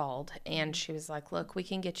called, and she was like, look, we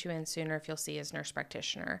can get you in sooner if you'll see his nurse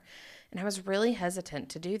practitioner. And I was really hesitant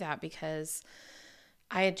to do that because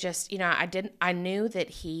I had just, you know, I knew that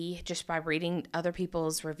he, just by reading other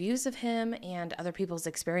people's reviews of him and other people's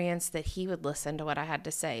experience, that he would listen to what I had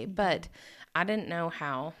to say, but I didn't know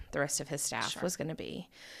how the rest of his staff was going to be.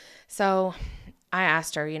 So I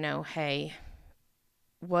asked her, you know, hey,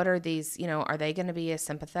 what are these, you know, are they going to be as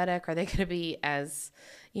sympathetic? Are they going to be as,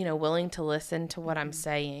 you know, willing to listen to what I'm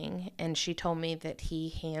saying? And she told me that he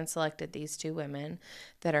hand selected these 2 women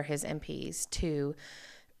that are his NPs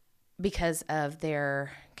because of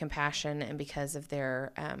their compassion and because of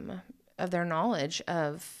their knowledge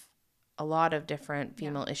of a lot of different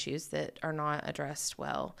female issues that are not addressed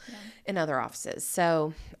well in other offices.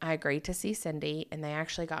 So I agreed to see Cindy, and they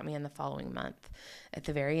actually got me in the following month at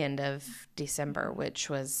the very end of December, which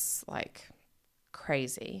was like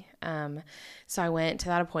crazy. So I went to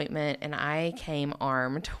that appointment and I came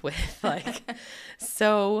armed with like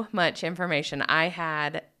so much information. I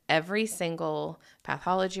had every single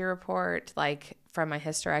pathology report, like from my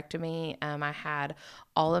hysterectomy. I had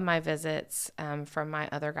all of my visits from my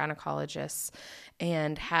other gynecologists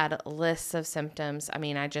and had lists of symptoms. I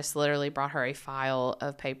mean, I just literally brought her a file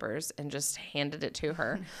of papers and just handed it to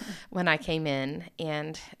her when I came in.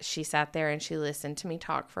 And she sat there and she listened to me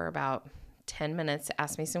talk for about 10 minutes,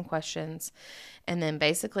 asked me some questions, and then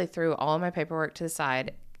basically threw all of my paperwork to the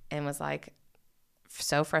side and was like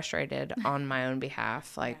so frustrated on my own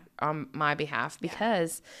behalf, like on my behalf,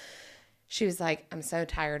 because she was like, I'm so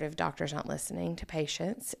tired of doctors not listening to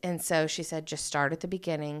patients. And so she said, just start at the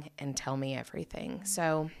beginning and tell me everything.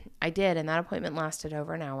 So I did. And that appointment lasted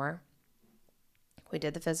over an hour. We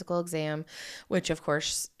did the physical exam, which of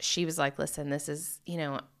course she was like, listen, this is, you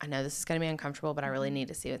know, I know this is going to be uncomfortable, but I really need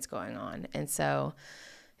to see what's going on. And so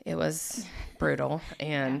it was brutal.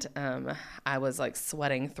 And I was like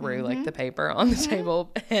sweating through like the paper on the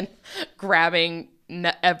table and grabbing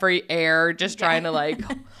every air, just trying to like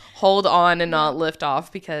hold on and not lift off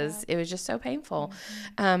because it was just so painful.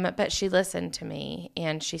 But she listened to me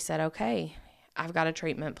and she said, okay, I've got a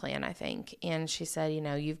treatment plan, I think. And she said, you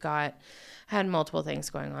know, had multiple things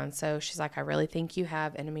going on. So she's like, I really think you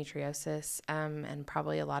have endometriosis and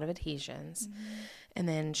probably a lot of adhesions. And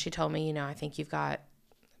then she told me, you know, I think you've got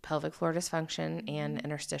pelvic floor dysfunction and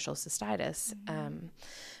interstitial cystitis,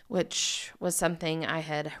 which was something I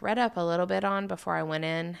had read up a little bit on before I went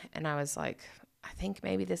in. And I was like, I think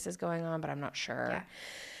maybe this is going on, but I'm not sure.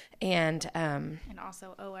 Yeah. And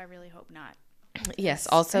also, I really hope not. Yes.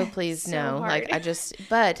 Also, please so no. hard. Like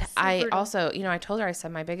but I also, you know, I told her, I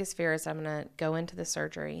said, my biggest fear is I'm going to go into the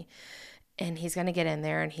surgery and he's going to get in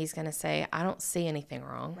there and he's going to say, I don't see anything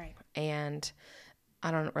wrong. Right. And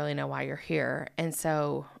I don't really know why you're here. And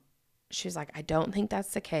so she was like, I don't think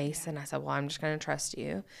that's the case. And I said, well, I'm just going to trust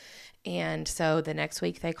you. And so the next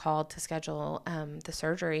week they called to schedule the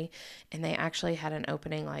surgery, and they actually had an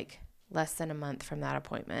opening like less than a month from that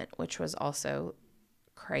appointment, which was also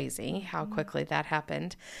crazy how quickly that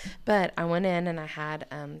happened. But I went in and I had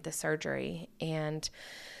the surgery, and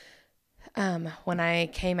when I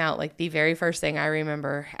came out, like the very first thing I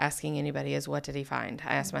remember asking anybody is, what did he find?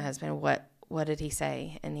 I asked my husband, what did he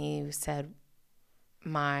say? And he said,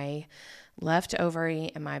 my left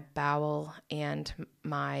ovary and my bowel and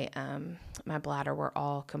my my bladder were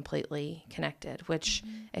all completely connected, which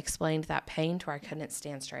explained that pain to where I couldn't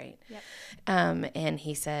stand straight. Yep. And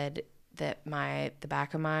he said that the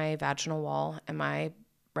back of my vaginal wall and my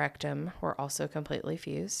rectum were also completely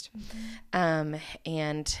fused.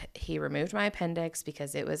 And he removed my appendix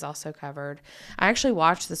because it was also covered. I actually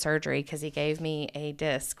watched the surgery because he gave me a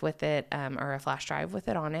disc with it, or a flash drive with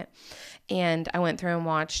it on it. And I went through and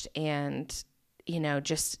watched, and, you know,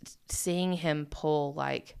 just seeing him pull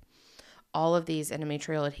like all of these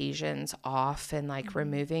endometrial adhesions off and like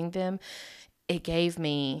removing them, it gave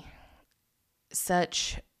me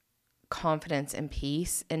such confidence and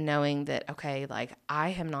peace in knowing that, okay, like I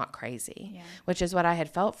am not crazy, which is what I had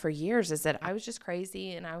felt for years, is that I was just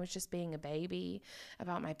crazy and I was just being a baby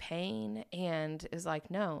about my pain. And it was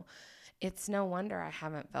like, no, it's no wonder I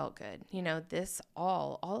haven't felt good. You know, this,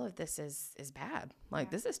 all of this is bad. Like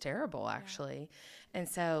this is terrible actually. And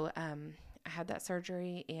so, I had that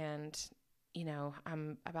surgery, and, you know,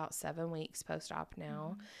 I'm about 7 weeks post-op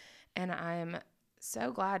now. And I'm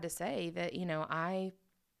so glad to say that, you know, I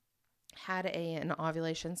had an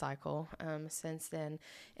ovulation cycle since then.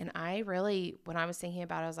 And I really, when I was thinking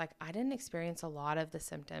about it, I was like, I didn't experience a lot of the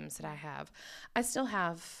symptoms that I have. I still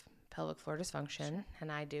have pelvic floor dysfunction,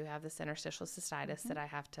 and I do have this interstitial cystitis that I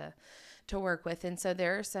have to work with. And so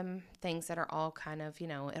there are some things that are all kind of, you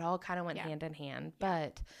know, it all kind of went hand in hand.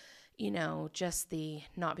 But, you know, just the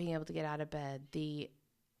not being able to get out of bed, the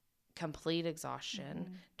complete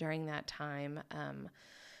exhaustion during that time,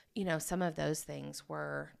 you know, some of those things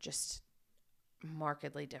were just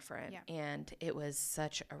markedly different. And it was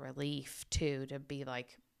such a relief too, to be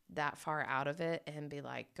like that far out of it and be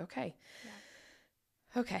like, okay,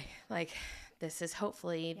 like this is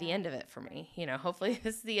hopefully the end of it for me. You know, hopefully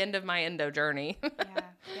this is the end of my endo journey.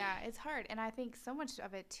 Yeah, it's hard. And I think so much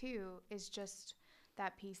of it too is just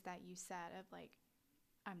that piece that you said of like,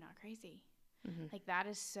 I'm not crazy. Like that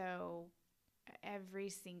is so, every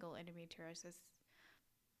single endometriosis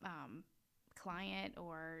client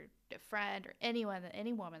or friend or any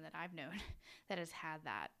woman that I've known that has had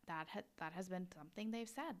that has been something they've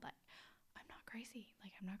said, like, I'm not crazy.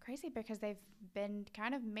 Like, I'm not crazy, because they've been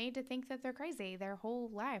kind of made to think that they're crazy their whole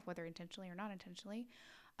life, whether intentionally or not intentionally,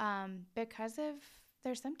 because of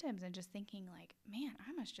their symptoms, and just thinking like, man,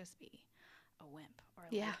 I must just be a wimp, or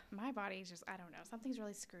like, Yeah. my body's just, I don't know, something's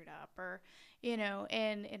really screwed up, or, you know,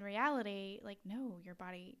 and in reality, like, no, your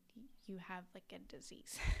body, you have like a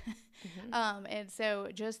disease. And so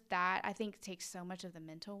just that, I think, takes so much of the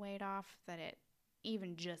mental weight off, that it,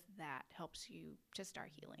 even just that helps you to start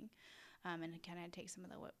healing, and kind of take some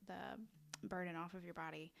of the burden off of your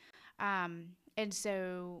body. And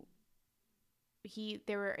so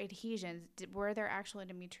there were adhesions. Were there actual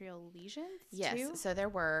endometrial lesions Yes, too? so there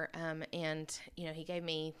were, and you know, he gave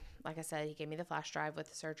me, like I said, he gave me the flash drive with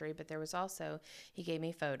the surgery, but there was also, he gave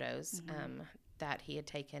me photos that he had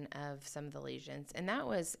taken of some of the lesions, and that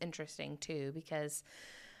was interesting too, because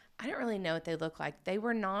I didn't really know what they looked like. They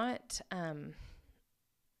were not,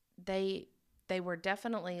 they were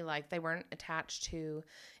definitely like, they weren't attached to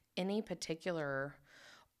any particular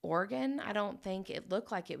organ. I don't think. It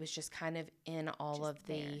looked like it was just kind of in all of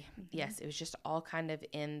the, yes, it was just all kind of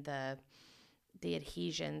in the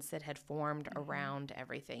adhesions that had formed around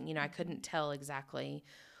everything. You know, I couldn't tell exactly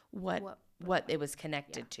what it was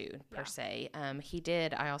connected to per se.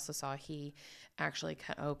 I also saw he actually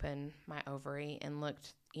cut open my ovary and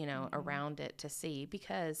looked, you know, around it to see,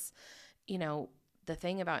 because, you know, the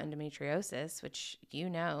thing about endometriosis, which you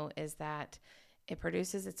know, is that it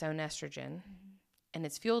produces its own estrogen. And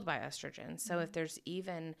it's fueled by estrogen. So if there's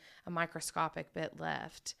even a microscopic bit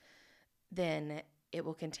left, then it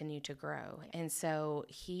will continue to grow. Yeah. And so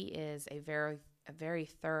he is a very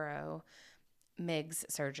thorough MIGS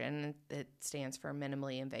surgeon. That stands for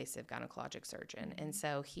minimally invasive gynecologic surgeon. And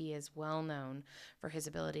so he is well known for his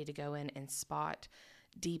ability to go in and spot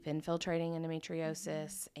deep infiltrating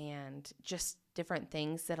endometriosis and just different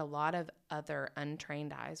things that a lot of other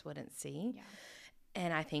untrained eyes wouldn't see. Yeah.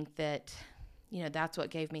 And I think that, you know, that's what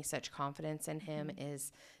gave me such confidence in him,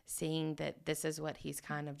 is seeing that this is what he's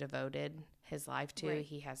kind of devoted his life to. Right.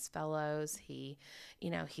 He has fellows. He, you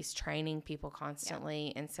know, he's training people constantly.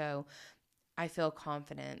 Yeah. And so I feel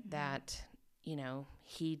confident that, you know,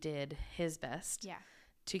 he did his best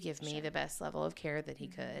to give me the best level of care that he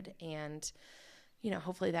could. And, you know,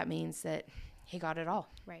 hopefully that means that he got it all.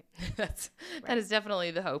 Right. That is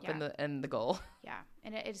definitely the hope and the goal. Yeah.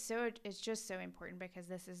 And it's just so important, because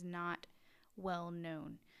this is not well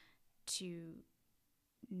known to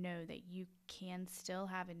know that you can still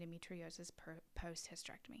have endometriosis post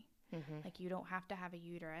hysterectomy. Like, you don't have to have a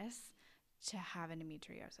uterus to have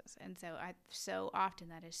endometriosis. And so often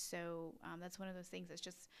that is that's one of those things that's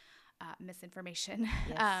just misinformation.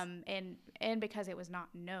 Yes. And because it was not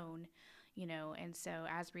known, you know, and so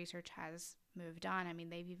as research has moved on, I mean,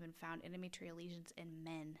 they've even found endometrial lesions in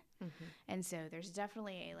men. And so there's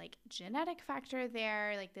definitely a like genetic factor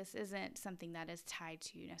there. Like, this isn't something that is tied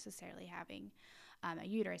to necessarily having a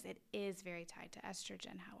uterus. It is very tied to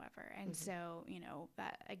estrogen, however. And so, you know,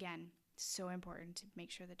 that again, so important to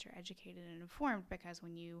make sure that you're educated and informed, because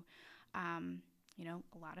when you, you know,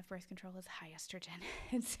 a lot of birth control is high estrogen.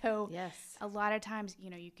 And so a lot of times,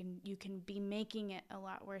 you know, you can be making it a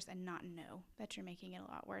lot worse and not know that you're making it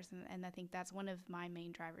a lot worse. And I think that's one of my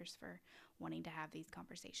main drivers for wanting to have these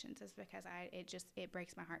conversations, is because it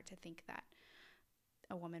breaks my heart to think that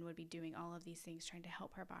a woman would be doing all of these things trying to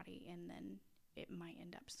help her body, and then it might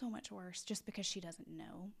end up so much worse just because she doesn't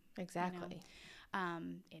know. Exactly. You know?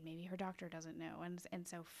 And maybe her doctor doesn't know. And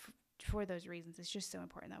so for those reasons, it's just so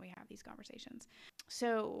important that we have these conversations.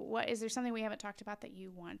 So is there something we haven't talked about that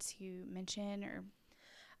you want to mention? Or,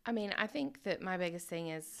 I mean, I think that my biggest thing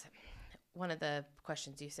is, one of the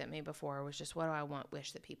questions you sent me before was just, what do I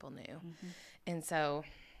wish that people knew? And so,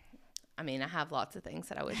 I mean, I have lots of things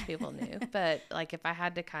that I wish people knew, but like, if I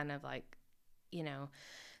had to kind of like, you know,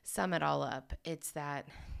 sum it all up, it's that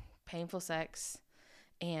painful sex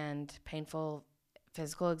and painful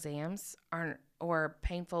physical exams or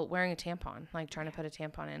painful wearing a tampon, like trying to put a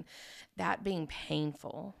tampon in, that being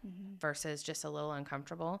painful versus just a little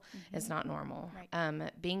uncomfortable is not normal.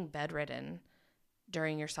 Right. Being bedridden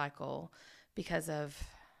during your cycle because of,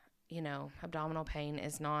 you know, abdominal pain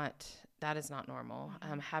is not normal.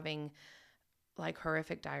 Having like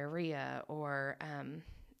horrific diarrhea or,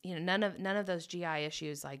 you know, none of those GI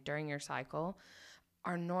issues like during your cycle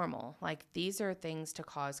are normal. Like, these are things to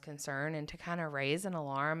cause concern and to kind of raise an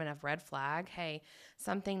alarm and a red flag. Hey,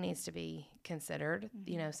 something needs to be considered.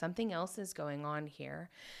 You know, something else is going on here.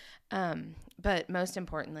 But most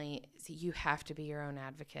importantly, you have to be your own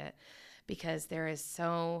advocate, because there is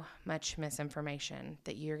so much misinformation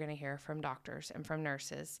that you're going to hear from doctors and from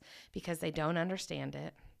nurses because they don't understand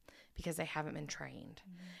it, because they haven't been trained.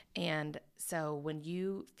 And so when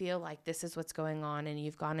you feel like this is what's going on and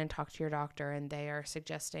you've gone and talked to your doctor and they are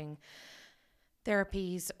suggesting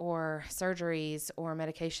therapies or surgeries or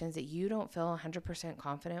medications that you don't feel 100%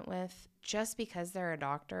 confident with, just because they're a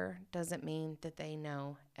doctor doesn't mean that they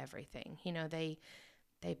know everything. You know, they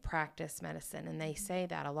practice medicine, and they say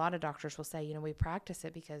that a lot of doctors will say, you know, we practice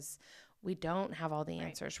it because we don't have all the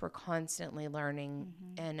answers. We're constantly learning,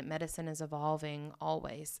 and medicine is evolving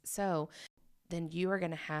always. So then you are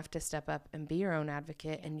going to have to step up and be your own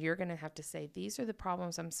advocate, and you're going to have to say, these are the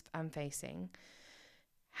problems I'm facing.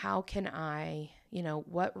 How can I, you know,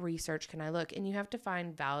 what research can I look? And you have to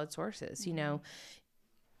find valid sources. You know,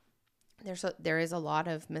 there is a lot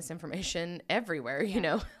of misinformation everywhere, you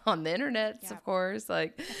know, on the internet, of course,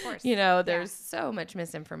 you know, there's so much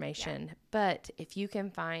misinformation, but if you can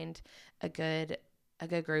find a good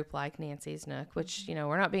group like Nancy's Nook, which, you know,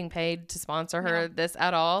 we're not being paid to sponsor her this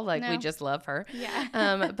at all. Like, we just love her.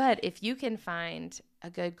 But if you can find a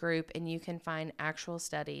good group and you can find actual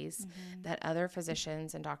studies that other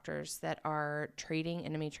physicians and doctors that are treating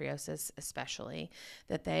endometriosis, especially,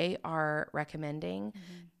 that they are recommending,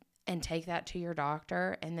 and take that to your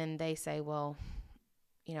doctor, and then they say, well,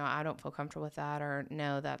 you know, I don't feel comfortable with that, or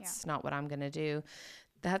no, that's not what I'm going to do.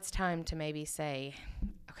 That's time to maybe say,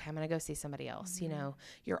 okay, I'm going to go see somebody else. You know,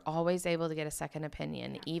 you're always able to get a second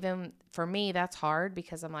opinion. Even for me, that's hard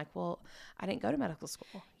because I'm like, well, I didn't go to medical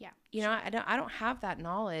school. You know, I don't have that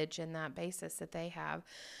knowledge and that basis that they have.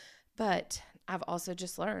 But I've also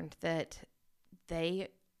just learned that they,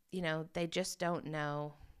 you know, they just don't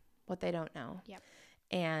know what they don't know.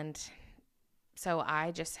 And so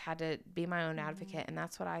I just had to be my own advocate. And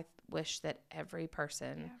that's what I wish that every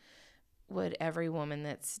person would, every woman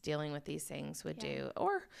that's dealing with these things would do.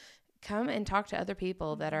 Or come and talk to other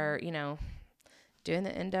people that are, you know, doing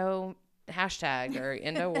the endo hashtag or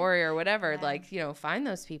endo warrior or whatever. Like, you know, find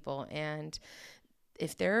those people. And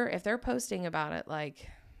if they're posting about it, like,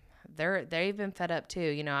 they've been fed up too.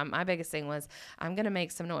 You know, my biggest thing was, I'm going to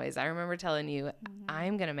make some noise. I remember telling you,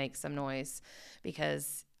 I'm going to make some noise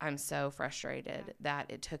because I'm so frustrated that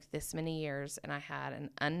it took this many years and I had an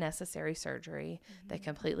unnecessary surgery that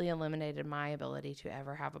completely eliminated my ability to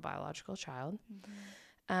ever have a biological child.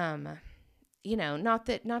 You know, not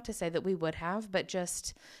to say that we would have, but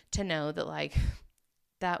just to know that, like,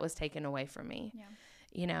 that was taken away from me,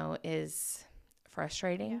 you know, is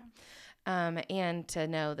frustrating. And to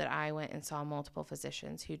know that I went and saw multiple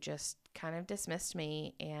physicians who just kind of dismissed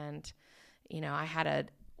me. And, you know,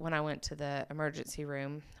 when I went to the emergency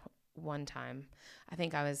room one time, I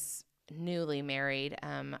think I was newly married.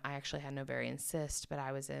 I actually had an ovarian cyst, but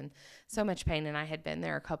I was in so much pain, and I had been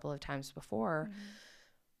there a couple of times before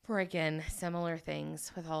for, again, similar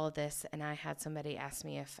things with all of this. And I had somebody ask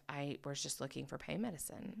me if I was just looking for pain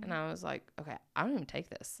medicine. And I was like, okay, I don't even take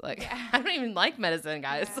this. Like, I don't even like medicine,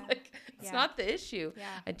 guys. Like, it's not the issue.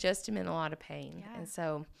 I just am in a lot of pain. And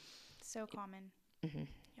so. So common.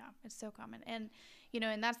 Yeah, it's so common. And, you know,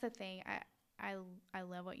 and that's the thing. I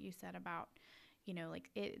love what you said about, you know, like,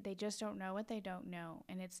 they just don't know what they don't know.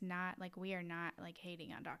 And it's not like, we are not like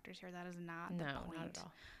hating on doctors here. That is not the point. Not at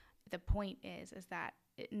all. The point is that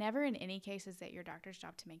it never in any case is that your doctor's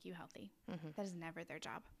job to make you healthy. That is never their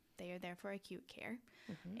job. They are there for acute care.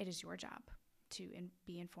 It is your job to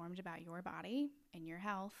be informed about your body and your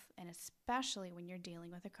health. And especially when you're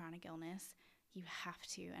dealing with a chronic illness, you have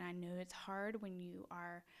to. And I know it's hard when you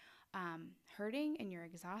are hurting and you're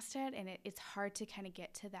exhausted, and it's hard to kind of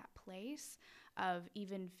get to that place of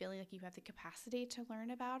even feeling like you have the capacity to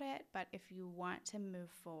learn about it. But if you want to move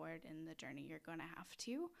forward in the journey, you're going to have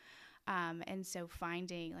to. And so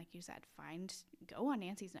finding, like you said, go on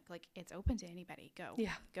Nancy's Nook. Like, it's open to anybody.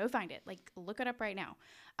 Go find it. Like, look it up right now.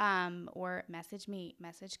 Or message me,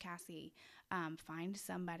 message Cassie. Find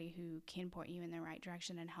somebody who can point you in the right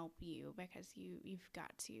direction and help you, because you've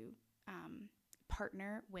got to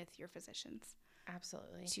partner with your physicians.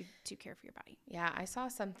 Absolutely. To care for your body. Yeah, I saw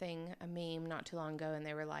a meme not too long ago, and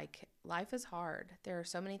they were like, life is hard. There are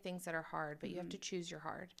so many things that are hard, but you have to choose your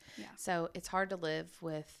hard. So it's hard to live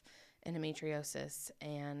with endometriosis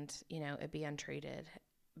and, you know, it be untreated,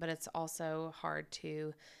 but it's also hard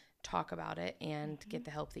to talk about it and get the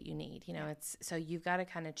help that you need. You know, so you've got to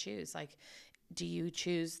kind of choose, like, do you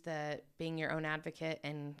choose being your own advocate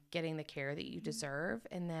and getting the care that you deserve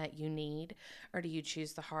and that you need? Or do you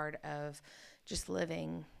choose the hard of just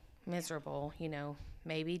living miserable, you know,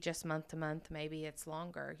 maybe just month to month, maybe it's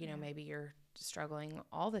longer, you know, maybe you're struggling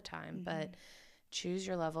all the time, but choose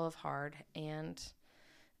your level of hard. And,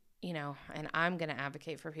 you know, and I'm going to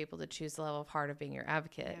advocate for people to choose the level of hard of being your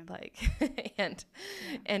advocate,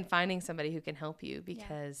 and finding somebody who can help you,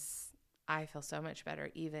 because I feel so much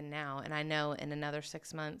better even now. And I know in another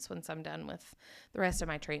 6 months, once I'm done with the rest of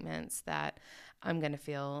my treatments, that I'm going to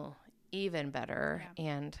feel even better.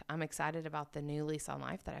 And I'm excited about the new lease on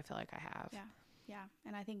life that I feel like I have. Yeah.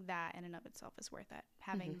 And I think that in and of itself is worth it.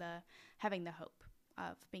 Having the hope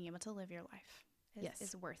of being able to live your life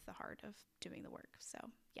is worth the heart of doing the work. So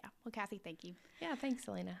yeah. Well, Cassie, thank you. Yeah. Thanks,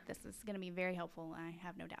 Elena. This is going to be very helpful. I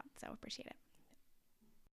have no doubt. So appreciate it.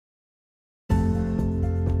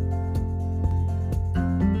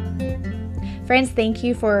 Friends, thank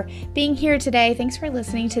you for being here today. Thanks for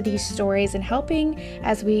listening to these stories and helping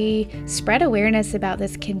as we spread awareness about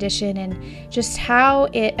this condition and just how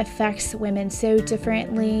it affects women so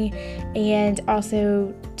differently, and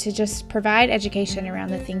also to just provide education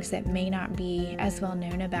around the things that may not be as well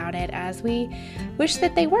known about it as we wish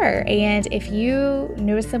that they were. And if you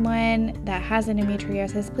know someone that has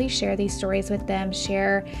endometriosis, please share these stories with them.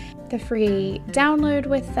 Share the free download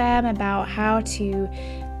with them about how to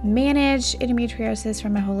manage endometriosis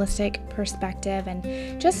from a holistic perspective,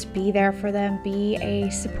 and just be there for them. Be a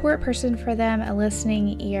support person for them, a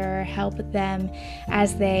listening ear, help them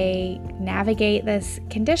as they navigate this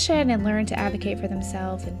condition and learn to advocate for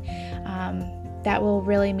themselves. And that will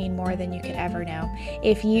really mean more than you could ever know.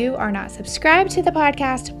 If you are not subscribed to the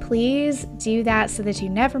podcast, please do that so that you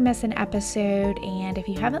never miss an episode. And if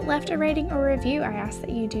you haven't left a rating or review, I ask that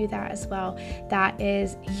you do that as well. That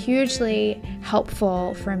is hugely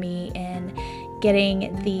helpful for me in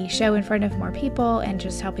getting the show in front of more people and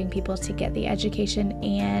just helping people to get the education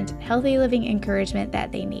and healthy living encouragement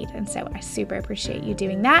that they need. And so I super appreciate you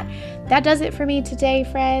doing that. That does it for me today,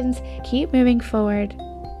 friends. Keep moving forward.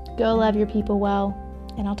 Go love your people well,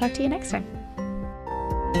 and I'll talk to you next time.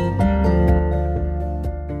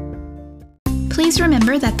 Please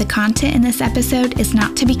remember that the content in this episode is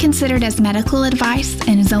not to be considered as medical advice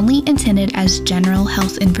and is only intended as general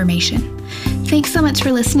health information. Thanks so much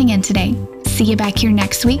for listening in today. See you back here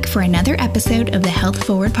next week for another episode of the Health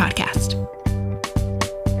Forward Podcast.